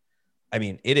don't. I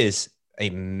mean, it is a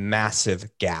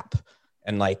massive gap.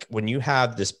 And like when you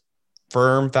have this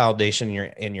firm foundation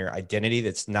in your identity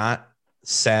that's not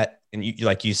set and you,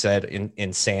 like you said,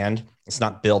 in sand. It's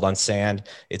not built on sand.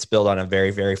 It's built on a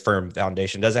very, very firm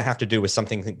foundation. It doesn't have to do with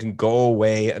something that can go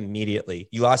away immediately.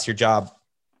 You lost your job.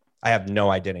 I have no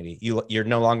identity. You're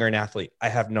no longer an athlete. I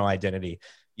have no identity.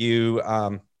 You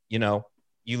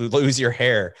lose your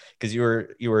hair because you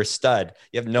were a stud.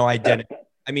 You have no identity.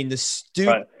 I mean, the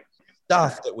stupid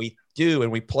stuff that we do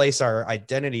and we place our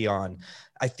identity on.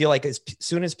 I feel like as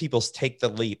soon as people take the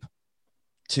leap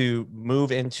to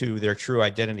move into their true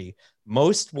identity,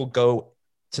 most will go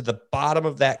to the bottom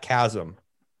of that chasm.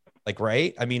 Like,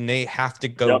 right? I mean, they have to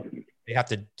go, they have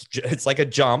to, it's like a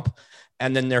jump,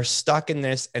 and then they're stuck in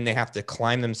this and they have to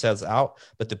climb themselves out.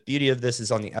 But the beauty of this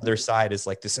is on the other side is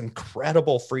like this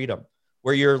incredible freedom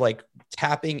where you're like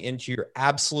tapping into your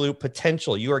absolute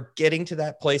potential. You are getting to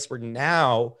that place where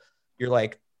now you're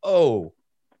like, oh,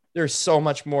 there's so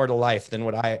much more to life than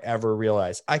what I ever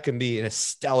realized. I can be a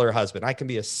stellar husband. I can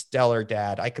be a stellar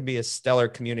dad. I can be a stellar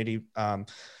community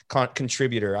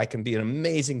contributor. I can be an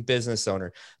amazing business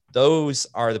owner. Those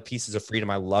are the pieces of freedom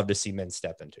I love to see men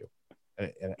step into.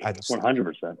 And I just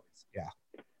 100%. Yeah.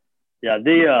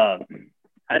 Yeah.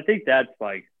 I think that's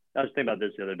like, I was thinking about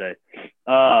this the other day.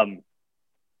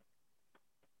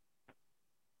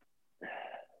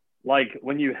 Like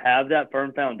when you have that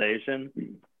firm foundation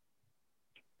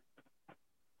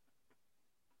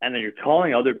and then you're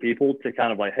calling other people to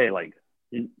kind of like, hey, like,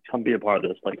 come be a part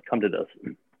of this, like, come to this.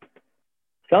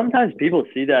 Sometimes people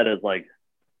see that as like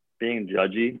being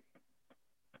judgy,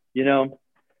 you know?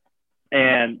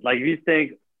 And like, if you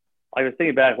think, I was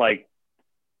thinking back, like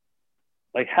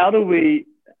how do you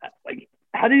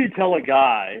tell a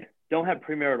guy don't have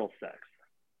premarital sex?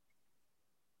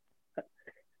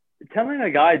 Telling a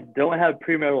guy don't have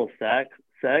premarital sex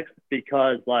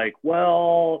because like,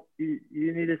 well, you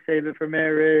need to save it for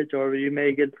marriage, or you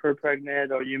may get her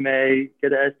pregnant, or you may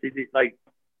get an STD. Like,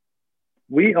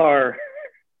 we are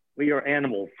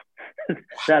animals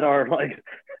that are like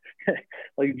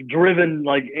driven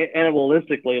like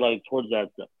animalistically like towards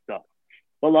that stuff.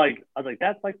 But like, I was like,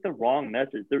 that's like the wrong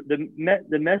message.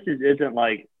 The message isn't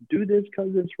like do this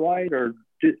because it's right, or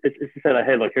it's to say like,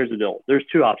 hey, look, here's the deal. There's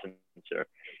two options here.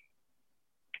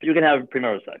 You can have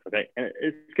premarital sex, okay? And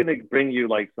it's going to bring you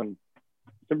like some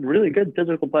really good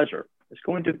physical pleasure. It's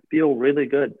going to feel really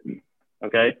good,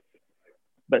 okay?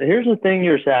 But here's the thing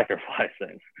you're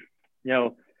sacrificing. You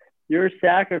know, you're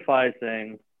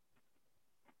sacrificing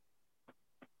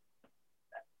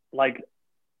like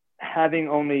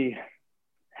having a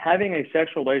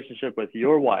sexual relationship with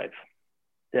your wife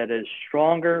that is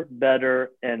stronger,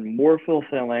 better, and more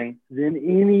fulfilling than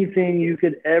anything you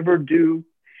could ever do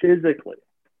physically.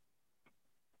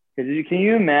 Can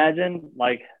you imagine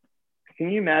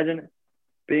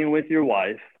being with your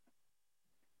wife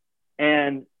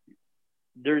and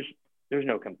there's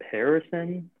no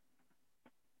comparison.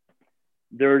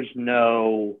 There's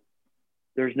no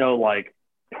like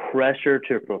pressure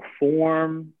to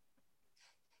perform.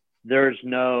 There's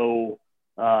no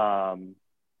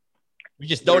we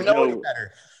just don't know any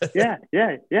better. yeah.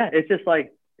 It's just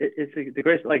like it's the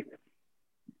grace, like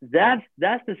that's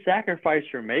the sacrifice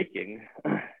you're making.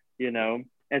 You know,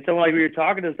 and so like when you're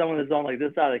talking to someone that's on like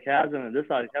this side of the chasm and this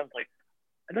side of the chasm, like,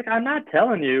 look, I'm not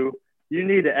telling you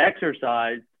need to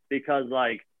exercise because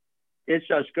like it's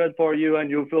just good for you and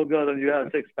you'll feel good and you have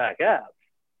a 6-pack abs.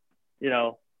 You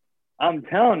know, I'm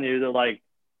telling you that like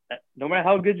no matter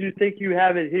how good you think you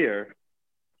have it here,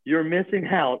 you're missing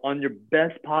out on your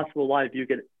best possible life you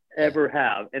could ever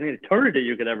have, and an eternity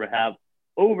you could ever have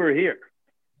over here.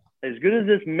 As good as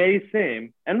this may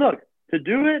seem, and look, to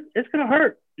do it, it's gonna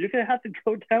hurt. You're going to have to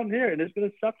go down here and it's going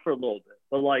to suck for a little bit.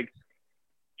 But like,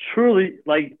 truly,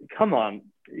 like, come on.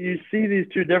 You see these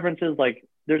two differences, like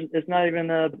shouldn't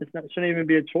even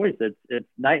be a choice. It's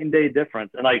night and day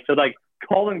difference. And like, so like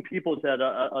calling people to that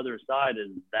other side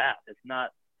is that it's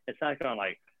not going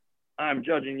like, I'm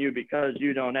judging you because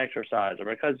you don't exercise or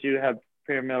because you have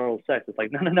premarital sex. It's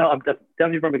like, no. I'm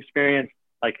telling you from experience,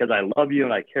 like, cause I love you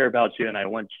and I care about you and I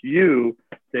want you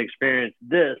to experience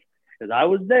this because I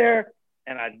was there.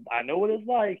 And I know what it's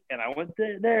like, and I went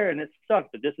there, and it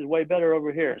sucked, but this is way better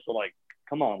over here. So, like,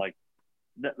 come on, like,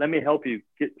 let me help you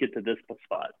get to this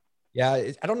spot. Yeah,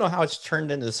 I don't know how it's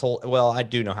turned into this whole. Well, I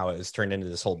do know how it was turned into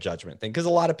this whole judgment thing because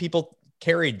a lot of people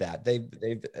carried that. They've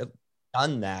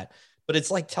done that, but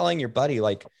it's like telling your buddy,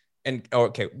 like, and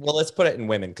okay, well, let's put it in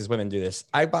women because women do this.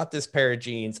 I bought this pair of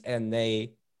jeans, and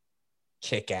they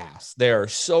kick ass. They are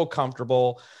so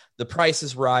comfortable. The price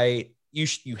is right.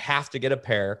 You have to get a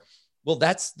pair. Well,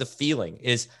 that's the feeling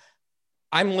is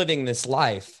I'm living this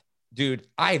life, dude.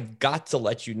 I've got to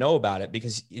let you know about it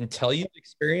because until you've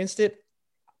experienced it,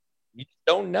 you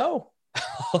don't know.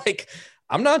 Like,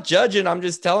 I'm not judging. I'm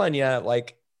just telling you,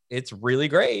 like, it's really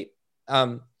great.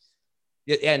 And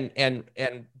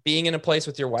being in a place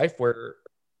with your wife where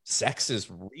sex is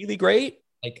really great.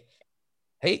 Like,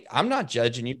 hey, I'm not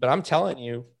judging you, but I'm telling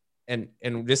you, and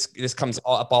this comes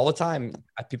up all the time.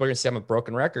 People are gonna say I'm a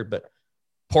broken record, but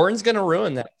porn's gonna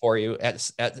ruin that for you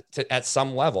at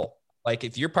some level. Like,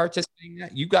 if you're participating in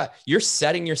that, you're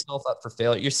setting yourself up for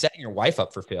failure. You're setting your wife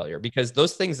up for failure, because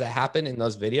those things that happen in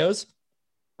those videos,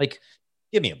 like,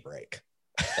 give me a break.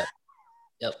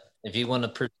 Yep. If you want to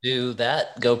pursue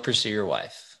that, go pursue your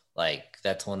wife. Like,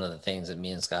 that's one of the things that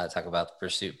me and Scott talk about, the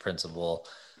pursuit principle.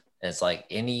 And it's like,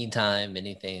 anytime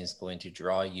anything is going to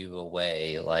draw you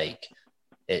away, like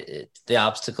the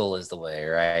obstacle is the way,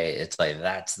 right? It's like,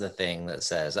 that's the thing that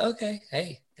says, okay,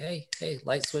 hey,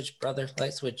 light switch, brother,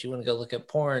 light switch. You want to go look at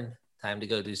porn? Time to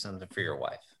go do something for your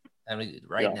wife. Now,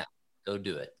 go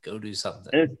do it. Go do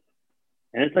something. And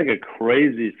it's like a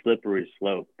crazy slippery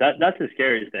slope. That's the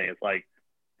scariest thing.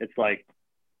 It's like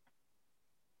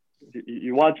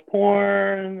you watch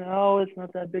porn, oh, it's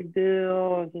not that big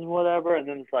deal, it's just whatever. And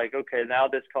then it's like, okay, now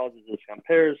this causes this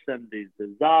comparison, these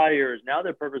desires. Now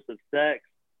the purpose of sex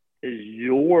is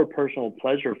your personal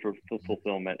pleasure for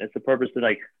fulfillment. It's the purpose that,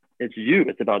 like, it's you.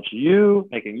 It's about you,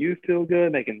 making you feel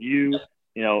good, making you,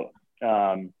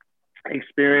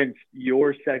 experience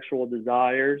your sexual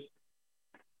desires.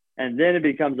 And then it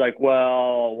becomes like,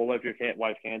 well, what if your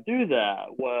wife can't do that?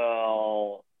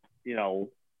 Well,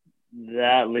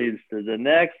 that leads to the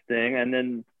next thing. And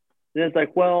then it's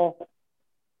like, well,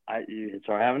 you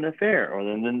start having an affair. Or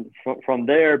then from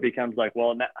there it becomes like,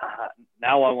 well,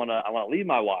 now I want to leave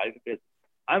my wife because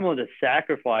I'm going to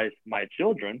sacrifice my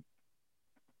children.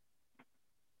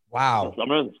 Wow. So I'm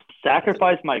going to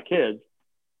sacrifice my kids,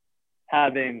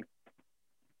 having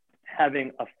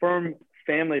a firm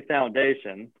family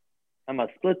foundation. I'm going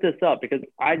to split this up because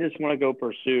I just want to go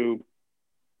pursue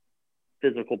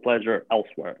physical pleasure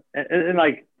elsewhere. And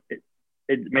like,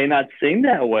 it may not seem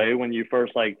that way when you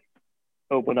first, like,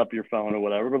 open up your phone or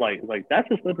whatever, but like that's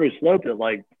a slippery slope that,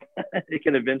 like, it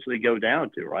can eventually go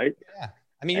down to, right? Yeah.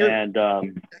 I mean, you're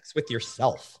sex with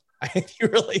yourself. If you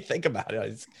really think about it,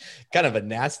 it's kind of a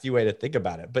nasty way to think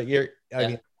about it, but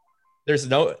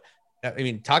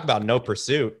talk about no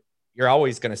pursuit. You're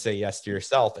always going to say yes to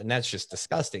yourself. And that's just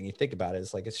disgusting. You think about it.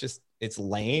 It's like, it's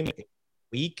lame, it's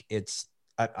weak.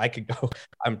 I could go,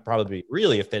 I'm probably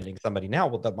really offending somebody now,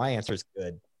 but my answer is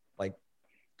good. Like,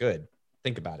 good.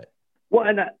 Think about it. Well,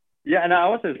 and I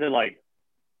also say, like,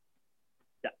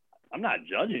 I'm not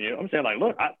judging you. I'm saying, like,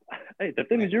 look, hey, the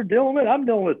things you're dealing with, I'm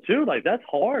dealing with too. Like, that's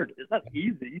hard. It's not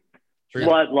easy. Sure.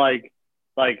 But like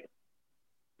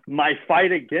my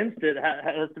fight against it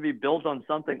has to be built on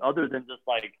something other than just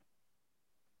like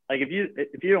if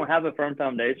you don't have a firm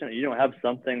foundation, you don't have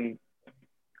something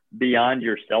beyond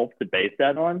yourself to base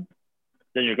that on,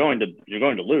 then you're going to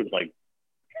lose. Like,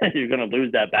 you're going to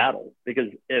lose that battle, because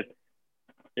if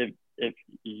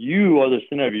you are the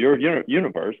center of your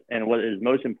universe, and what is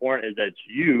most important is that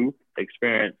you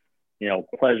experience,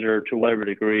 pleasure to whatever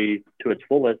degree to its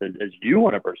fullest as you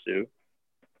want to pursue,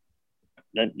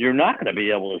 then you're not going to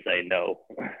be able to say no.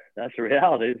 That's the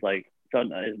reality. It's like, that's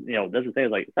the thing.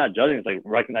 Is like, it's not judging. It's like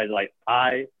recognizing, like,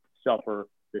 I suffer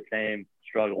the same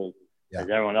struggles as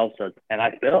everyone else does, and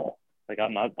I fail. Like,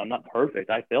 I'm not perfect.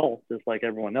 I fail just like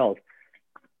everyone else.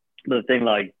 But the thing,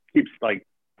 like, keeps, like,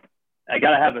 I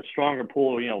got to have a stronger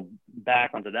pull,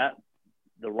 back onto that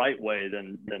the right way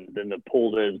than the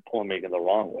pull that is pulling me in the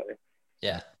wrong way.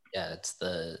 Yeah. It's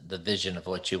the vision of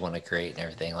what you want to create and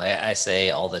everything. Like I say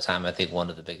all the time, I think one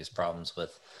of the biggest problems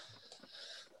with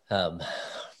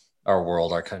our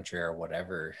world, our country, or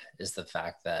whatever, is the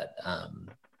fact that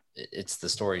it's the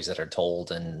stories that are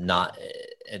told, and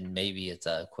maybe it's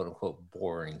a quote unquote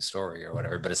boring story or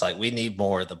whatever, but it's like, we need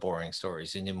more of the boring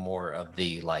stories. We need more of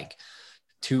the, like,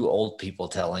 two old people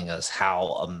telling us how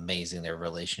amazing their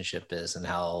relationship is, and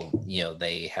how,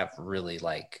 they have really,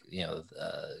 like,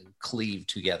 cleaved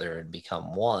together and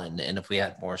become one. And if we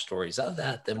had more stories of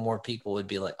that, then more people would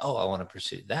be like, oh, I want to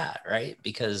pursue that. Right.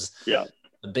 Because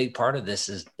a big part of this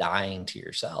is dying to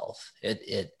yourself.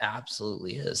 It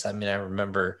absolutely is. I mean, I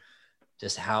remember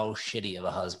just how shitty of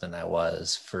a husband I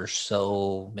was for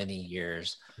so many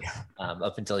years,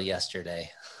 up until yesterday.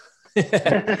 And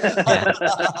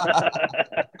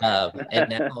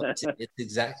now it's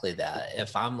exactly that.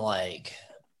 If I'm like,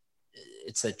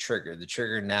 it's a trigger. The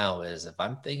trigger now is, if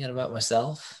I'm thinking about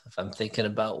myself, if I'm thinking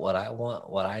about what I want,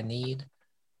 what I need,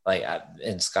 like,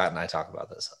 and Scott and I talk about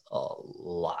this a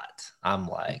lot. I'm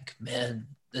like, man,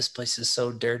 this place is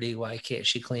so dirty. Why can't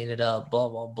she clean it up? Blah,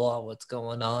 blah, blah. What's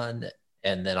going on?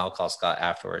 And then I'll call Scott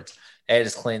afterwards. Hey, I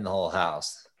just cleaned the whole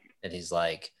house. And he's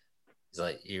like,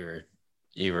 you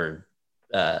were,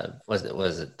 was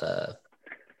it the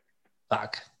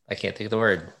fuck? I can't think of the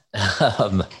word.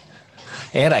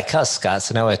 And I cussed, Scott,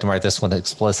 so now I have to mark this one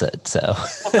explicit. So,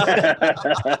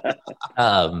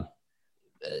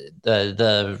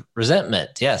 the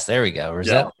resentment. Yes, there we go.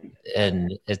 Resentment. Yeah.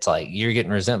 And it's like, you're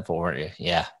getting resentful, aren't you?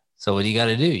 Yeah. So what do you got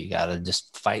to do? You got to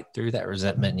just fight through that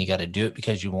resentment, and you got to do it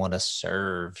because you want to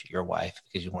serve your wife,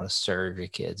 because you want to serve your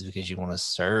kids, because you want to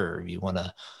serve, you want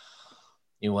to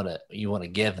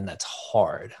give. And that's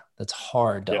hard. That's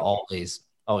hard to always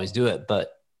do it. But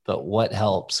what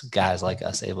helps guys like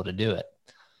us able to do it?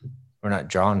 We're not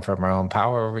drawn from our own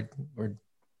power.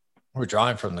 We're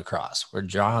drawing from the cross. We're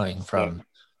drawing from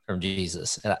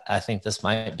Jesus. And I think this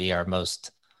might be our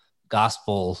most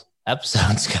gospel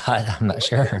episode, Scott. I'm not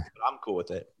sure. But I'm cool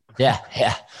with it. Yeah.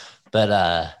 But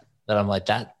I'm like,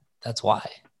 that's why.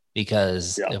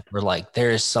 Because if we're like,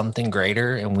 there is something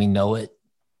greater and we know it,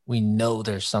 we know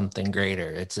there's something greater.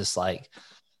 It's just like,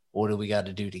 what do we got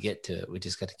to do to get to it? We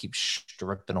just got to keep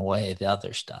stripping away the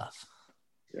other stuff.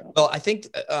 Yeah. Well, I think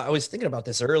I was thinking about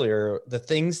this earlier. The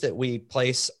things that we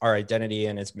place our identity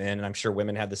in as men, and I'm sure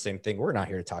women have the same thing. We're not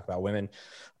here to talk about women,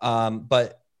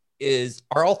 but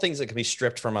are all things that can be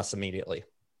stripped from us immediately.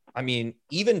 I mean,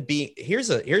 even here's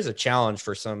a challenge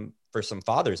for some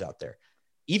fathers out there.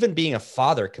 Even being a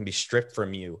father can be stripped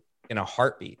from you in a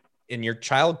heartbeat, and your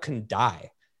child can die,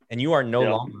 and you are no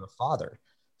longer a father.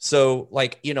 So,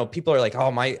 like, you know, people are like, "Oh,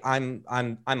 I'm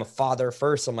a father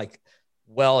first." I'm like,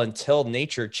 well, until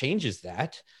nature changes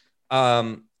that.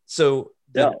 So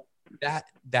the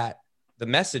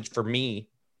message for me,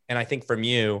 and I think from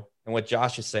you and what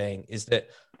Josh is saying, is that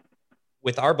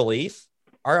with our belief,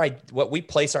 what we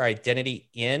place our identity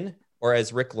in, or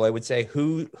as Rick Lloyd would say,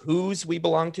 who we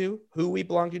belong to,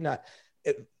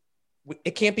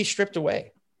 it can't be stripped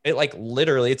away. It, like,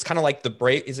 literally, it's kind of like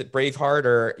Braveheart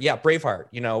or Braveheart,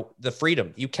 you know, the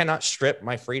freedom. You cannot strip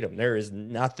my freedom. There is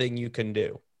nothing you can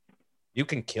do. You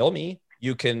can kill me.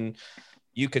 You can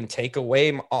take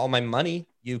away all my money.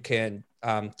 You can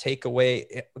take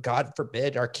away, God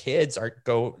forbid, our kids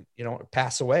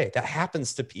pass away. That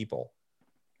happens to people.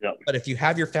 Yep. But if you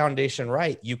have your foundation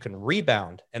right, you can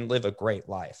rebound and live a great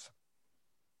life.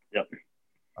 Yep.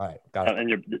 All right. Got it.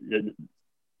 And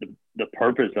the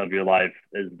purpose of your life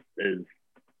is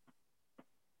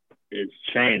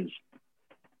changed.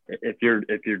 If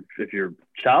your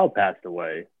child passed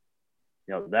away,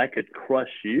 you know, that could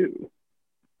crush you,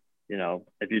 you know,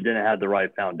 if you didn't have the right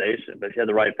foundation. But if you have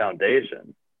the right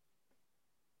foundation,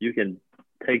 you can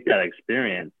take that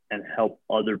experience and help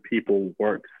other people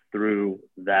work through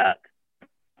that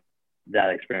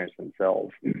experience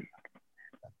themselves.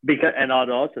 Because, and I'd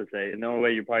also say, the only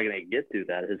way you're probably going to get through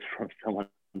that is from someone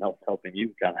else helping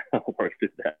you kind of work through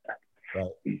that.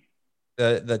 Right.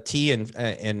 The T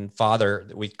in father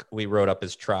that we wrote up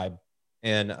as tribe,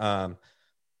 and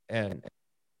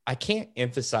I can't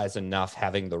emphasize enough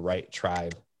having the right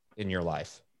tribe in your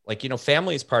life. Like, you know,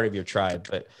 family is part of your tribe,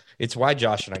 but it's why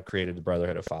Josh and I created the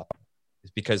Brotherhood of Father.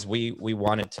 It's because we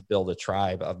wanted to build a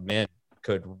tribe of men who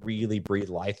could really breathe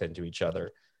life into each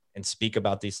other and speak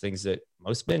about these things that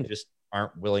most men just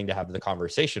aren't willing to have the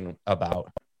conversation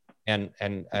about, and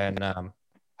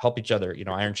help each other. You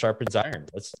know, iron sharpens iron.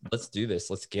 Let's do this.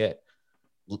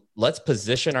 Let's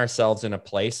position ourselves in a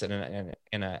place and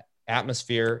in a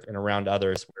atmosphere and around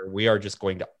others where we are just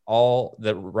going to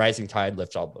the rising tide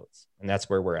lifts all boats. And that's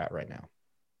where we're at right now.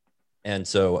 And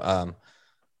so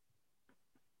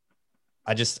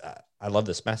I love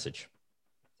this message.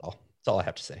 That's all I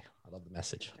have to say. I love the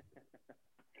message.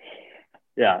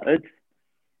 Yeah,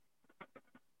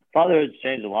 fatherhood's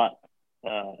changed a lot,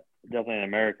 definitely in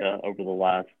America over the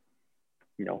last,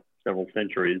 you know, several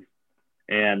centuries.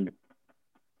 And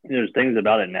there's things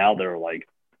about it now that are like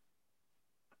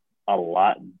a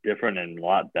lot different and a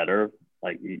lot better.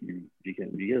 Like you get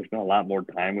to spend a lot more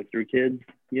time with your kids,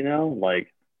 you know,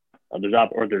 like there's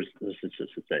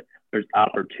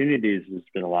opportunities to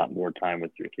spend a lot more time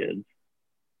with your kids.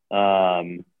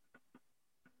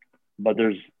 But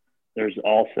there's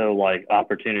also like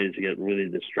opportunities to get really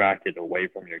distracted away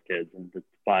from your kids and to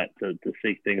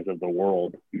seek things of the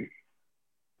world.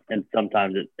 And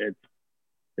sometimes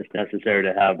it's necessary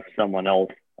to have someone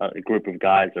else, a group of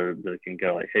guys that can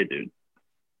go like, hey, dude,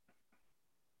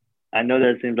 I know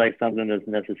that seems like something that's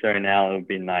necessary now. It would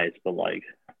be nice, but like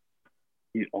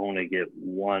you only get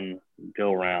one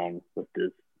go round with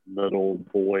this little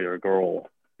boy or girl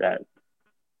that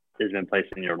has been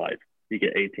placed in your life. You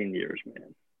get 18 years,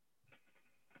 man.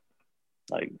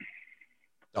 Like,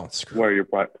 don't screw. Where your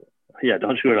yeah,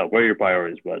 don't screw it up. Where are your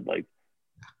priorities, bud? Like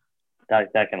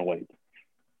that can wait.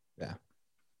 Yeah.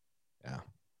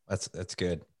 That's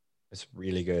good. It's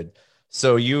really good.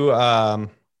 So you,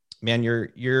 man, you're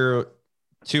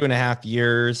 2.5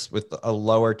 years with a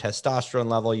lower testosterone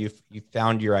level. You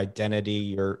found your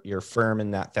identity. You're firm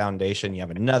in that foundation. You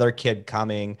have another kid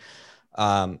coming.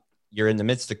 You're in the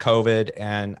midst of COVID,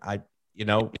 and I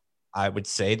would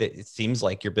say that it seems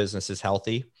like your business is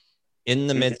healthy in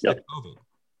the midst of COVID.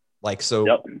 Like,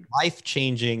 so life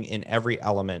changing in every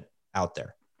element out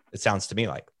there. It sounds to me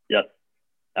like. Yes,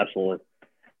 absolutely.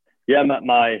 Yeah,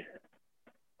 I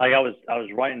was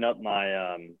writing up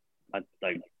my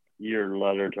my year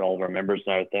letter to all of our members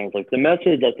and everything. Like the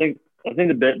message, I think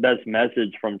the best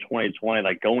message from 2020,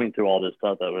 like going through all this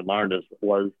stuff that we learned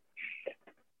was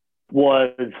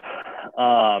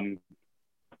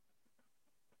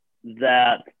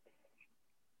that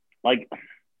like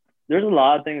there's a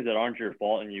lot of things that aren't your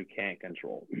fault and you can't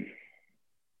control,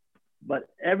 but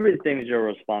everything's your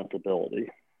responsibility.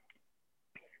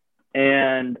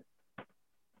 And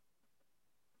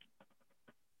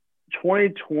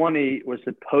 2020 was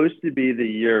supposed to be the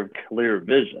year of clear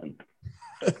vision,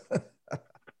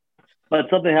 but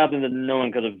something happened that no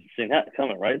one could have seen that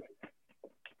coming, right?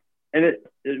 And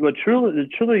what truly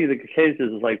the case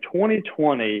is like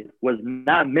 2020 was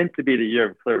not meant to be the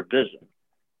year of clear vision.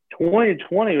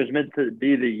 2020 was meant to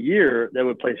be the year that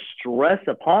would place stress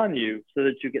upon you so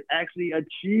that you could actually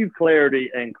achieve clarity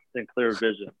and clear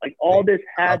vision. Like all this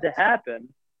had to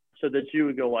happen so that you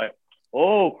would go like,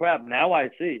 oh crap, now I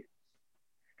see.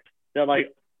 That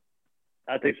like,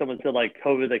 I think someone said like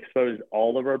COVID exposed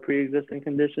all of our pre-existing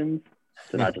conditions.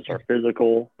 So not just our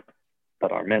physical,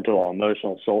 but our mental, our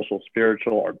emotional, social,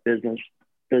 spiritual, our business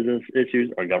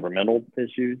issues, our governmental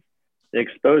issues. They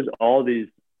exposed all these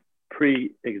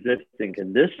pre-existing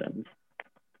conditions.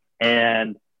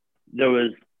 And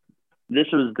this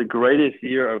was the greatest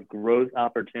year of growth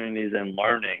opportunities and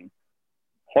learning.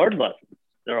 Hard lessons.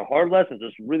 There are hard lessons.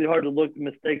 It's really hard to look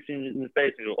mistakes in the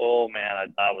face and go, oh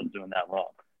man, I was doing that wrong.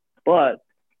 But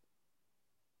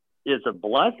it's a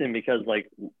blessing because like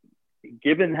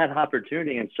given that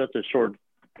opportunity in such a short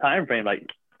time frame, like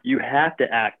you have to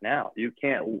act now. You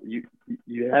can't,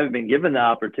 you haven't been given the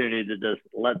opportunity to just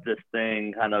let this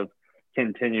thing kind of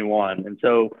continue on. And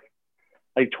so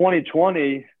like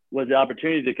 2020 was the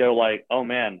opportunity to go like, oh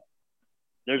man,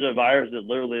 there's a virus that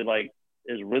literally like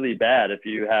is really bad if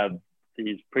you have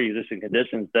these pre-existing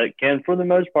conditions that can, for the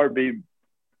most part, be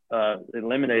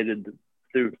eliminated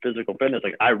through physical fitness.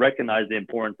 Like I recognize the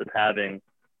importance of having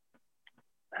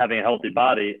a healthy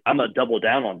body. I'm gonna double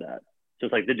down on that. So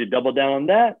it's like, did you double down on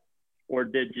that, or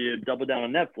did you double down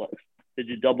on Netflix? Did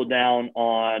you double down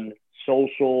on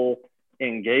social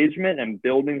engagement and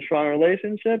building strong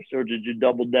relationships, or did you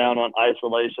double down on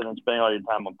isolation and spending all your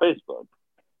time on Facebook?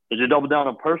 Did you double down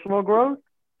on personal growth,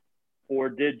 or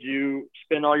did you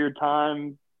spend all your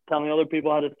time telling other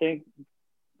people how to think,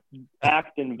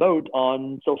 act, and vote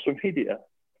on social media?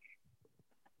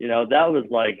 You know, that was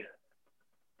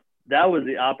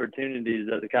the opportunities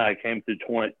that kind of came through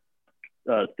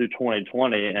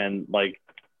 2020. And like,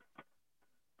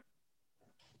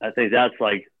 I think that's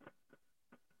like,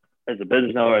 as a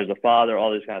business owner, as a father,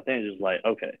 all these kind of things, just like,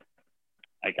 okay,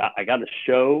 I got to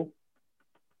show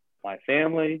my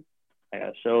family, I got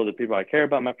to show the people I care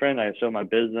about, my friend, I got to show my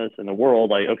business and the world,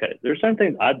 like, okay, there's some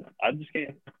things I just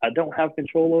can't, I don't have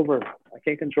control over. I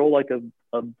can't control like a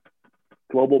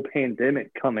global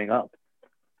pandemic coming up,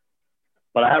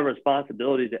 but I have a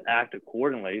responsibility to act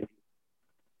accordingly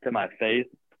to my faith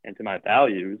and to my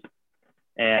values.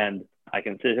 And I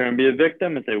can sit here and be a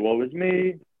victim and say, woe is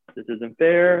me, this isn't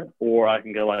fair. Or I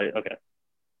can go like, okay,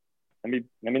 let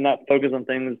me not focus on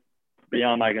things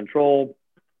beyond my control.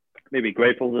 Maybe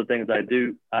grateful for the things I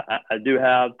do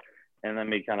have, and let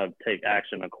me kind of take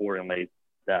action accordingly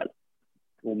that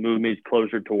will move me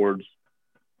closer towards,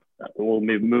 will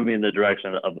move me in the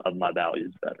direction of my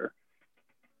values better.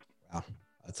 Wow,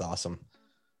 that's awesome.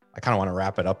 I kind of want to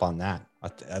wrap it up on that.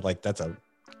 I like, that's an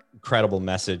incredible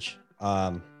message.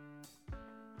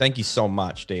 Thank you so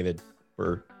much, David,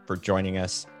 for joining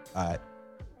us.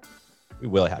 We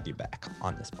will have you back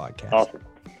on this podcast. Awesome.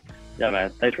 Yeah, man.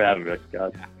 Thanks for having me,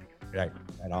 guys. Right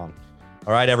on.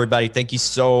 All right, everybody. Thank you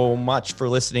so much for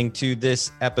listening to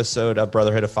this episode of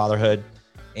Brotherhood of Fatherhood.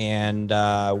 And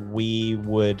we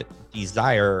would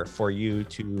desire for you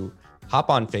to hop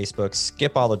on Facebook,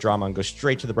 skip all the drama, and go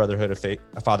straight to the Brotherhood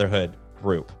of Fatherhood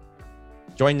group.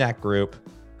 Join that group.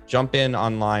 Jump in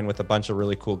online with a bunch of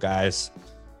really cool guys.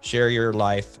 Share your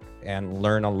life and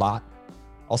learn a lot.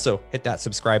 Also, hit that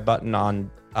subscribe button on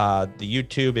the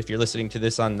YouTube if you're listening to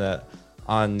this on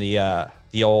on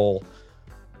the old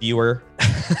viewer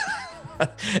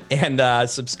and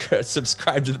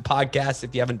subscribe to the podcast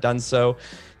if you haven't done so.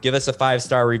 Give us a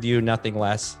 5-star review, nothing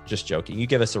less. Just joking. You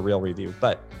give us a real review,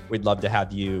 but we'd love to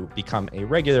have you become a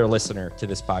regular listener to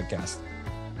this podcast.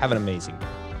 Have an amazing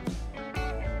day.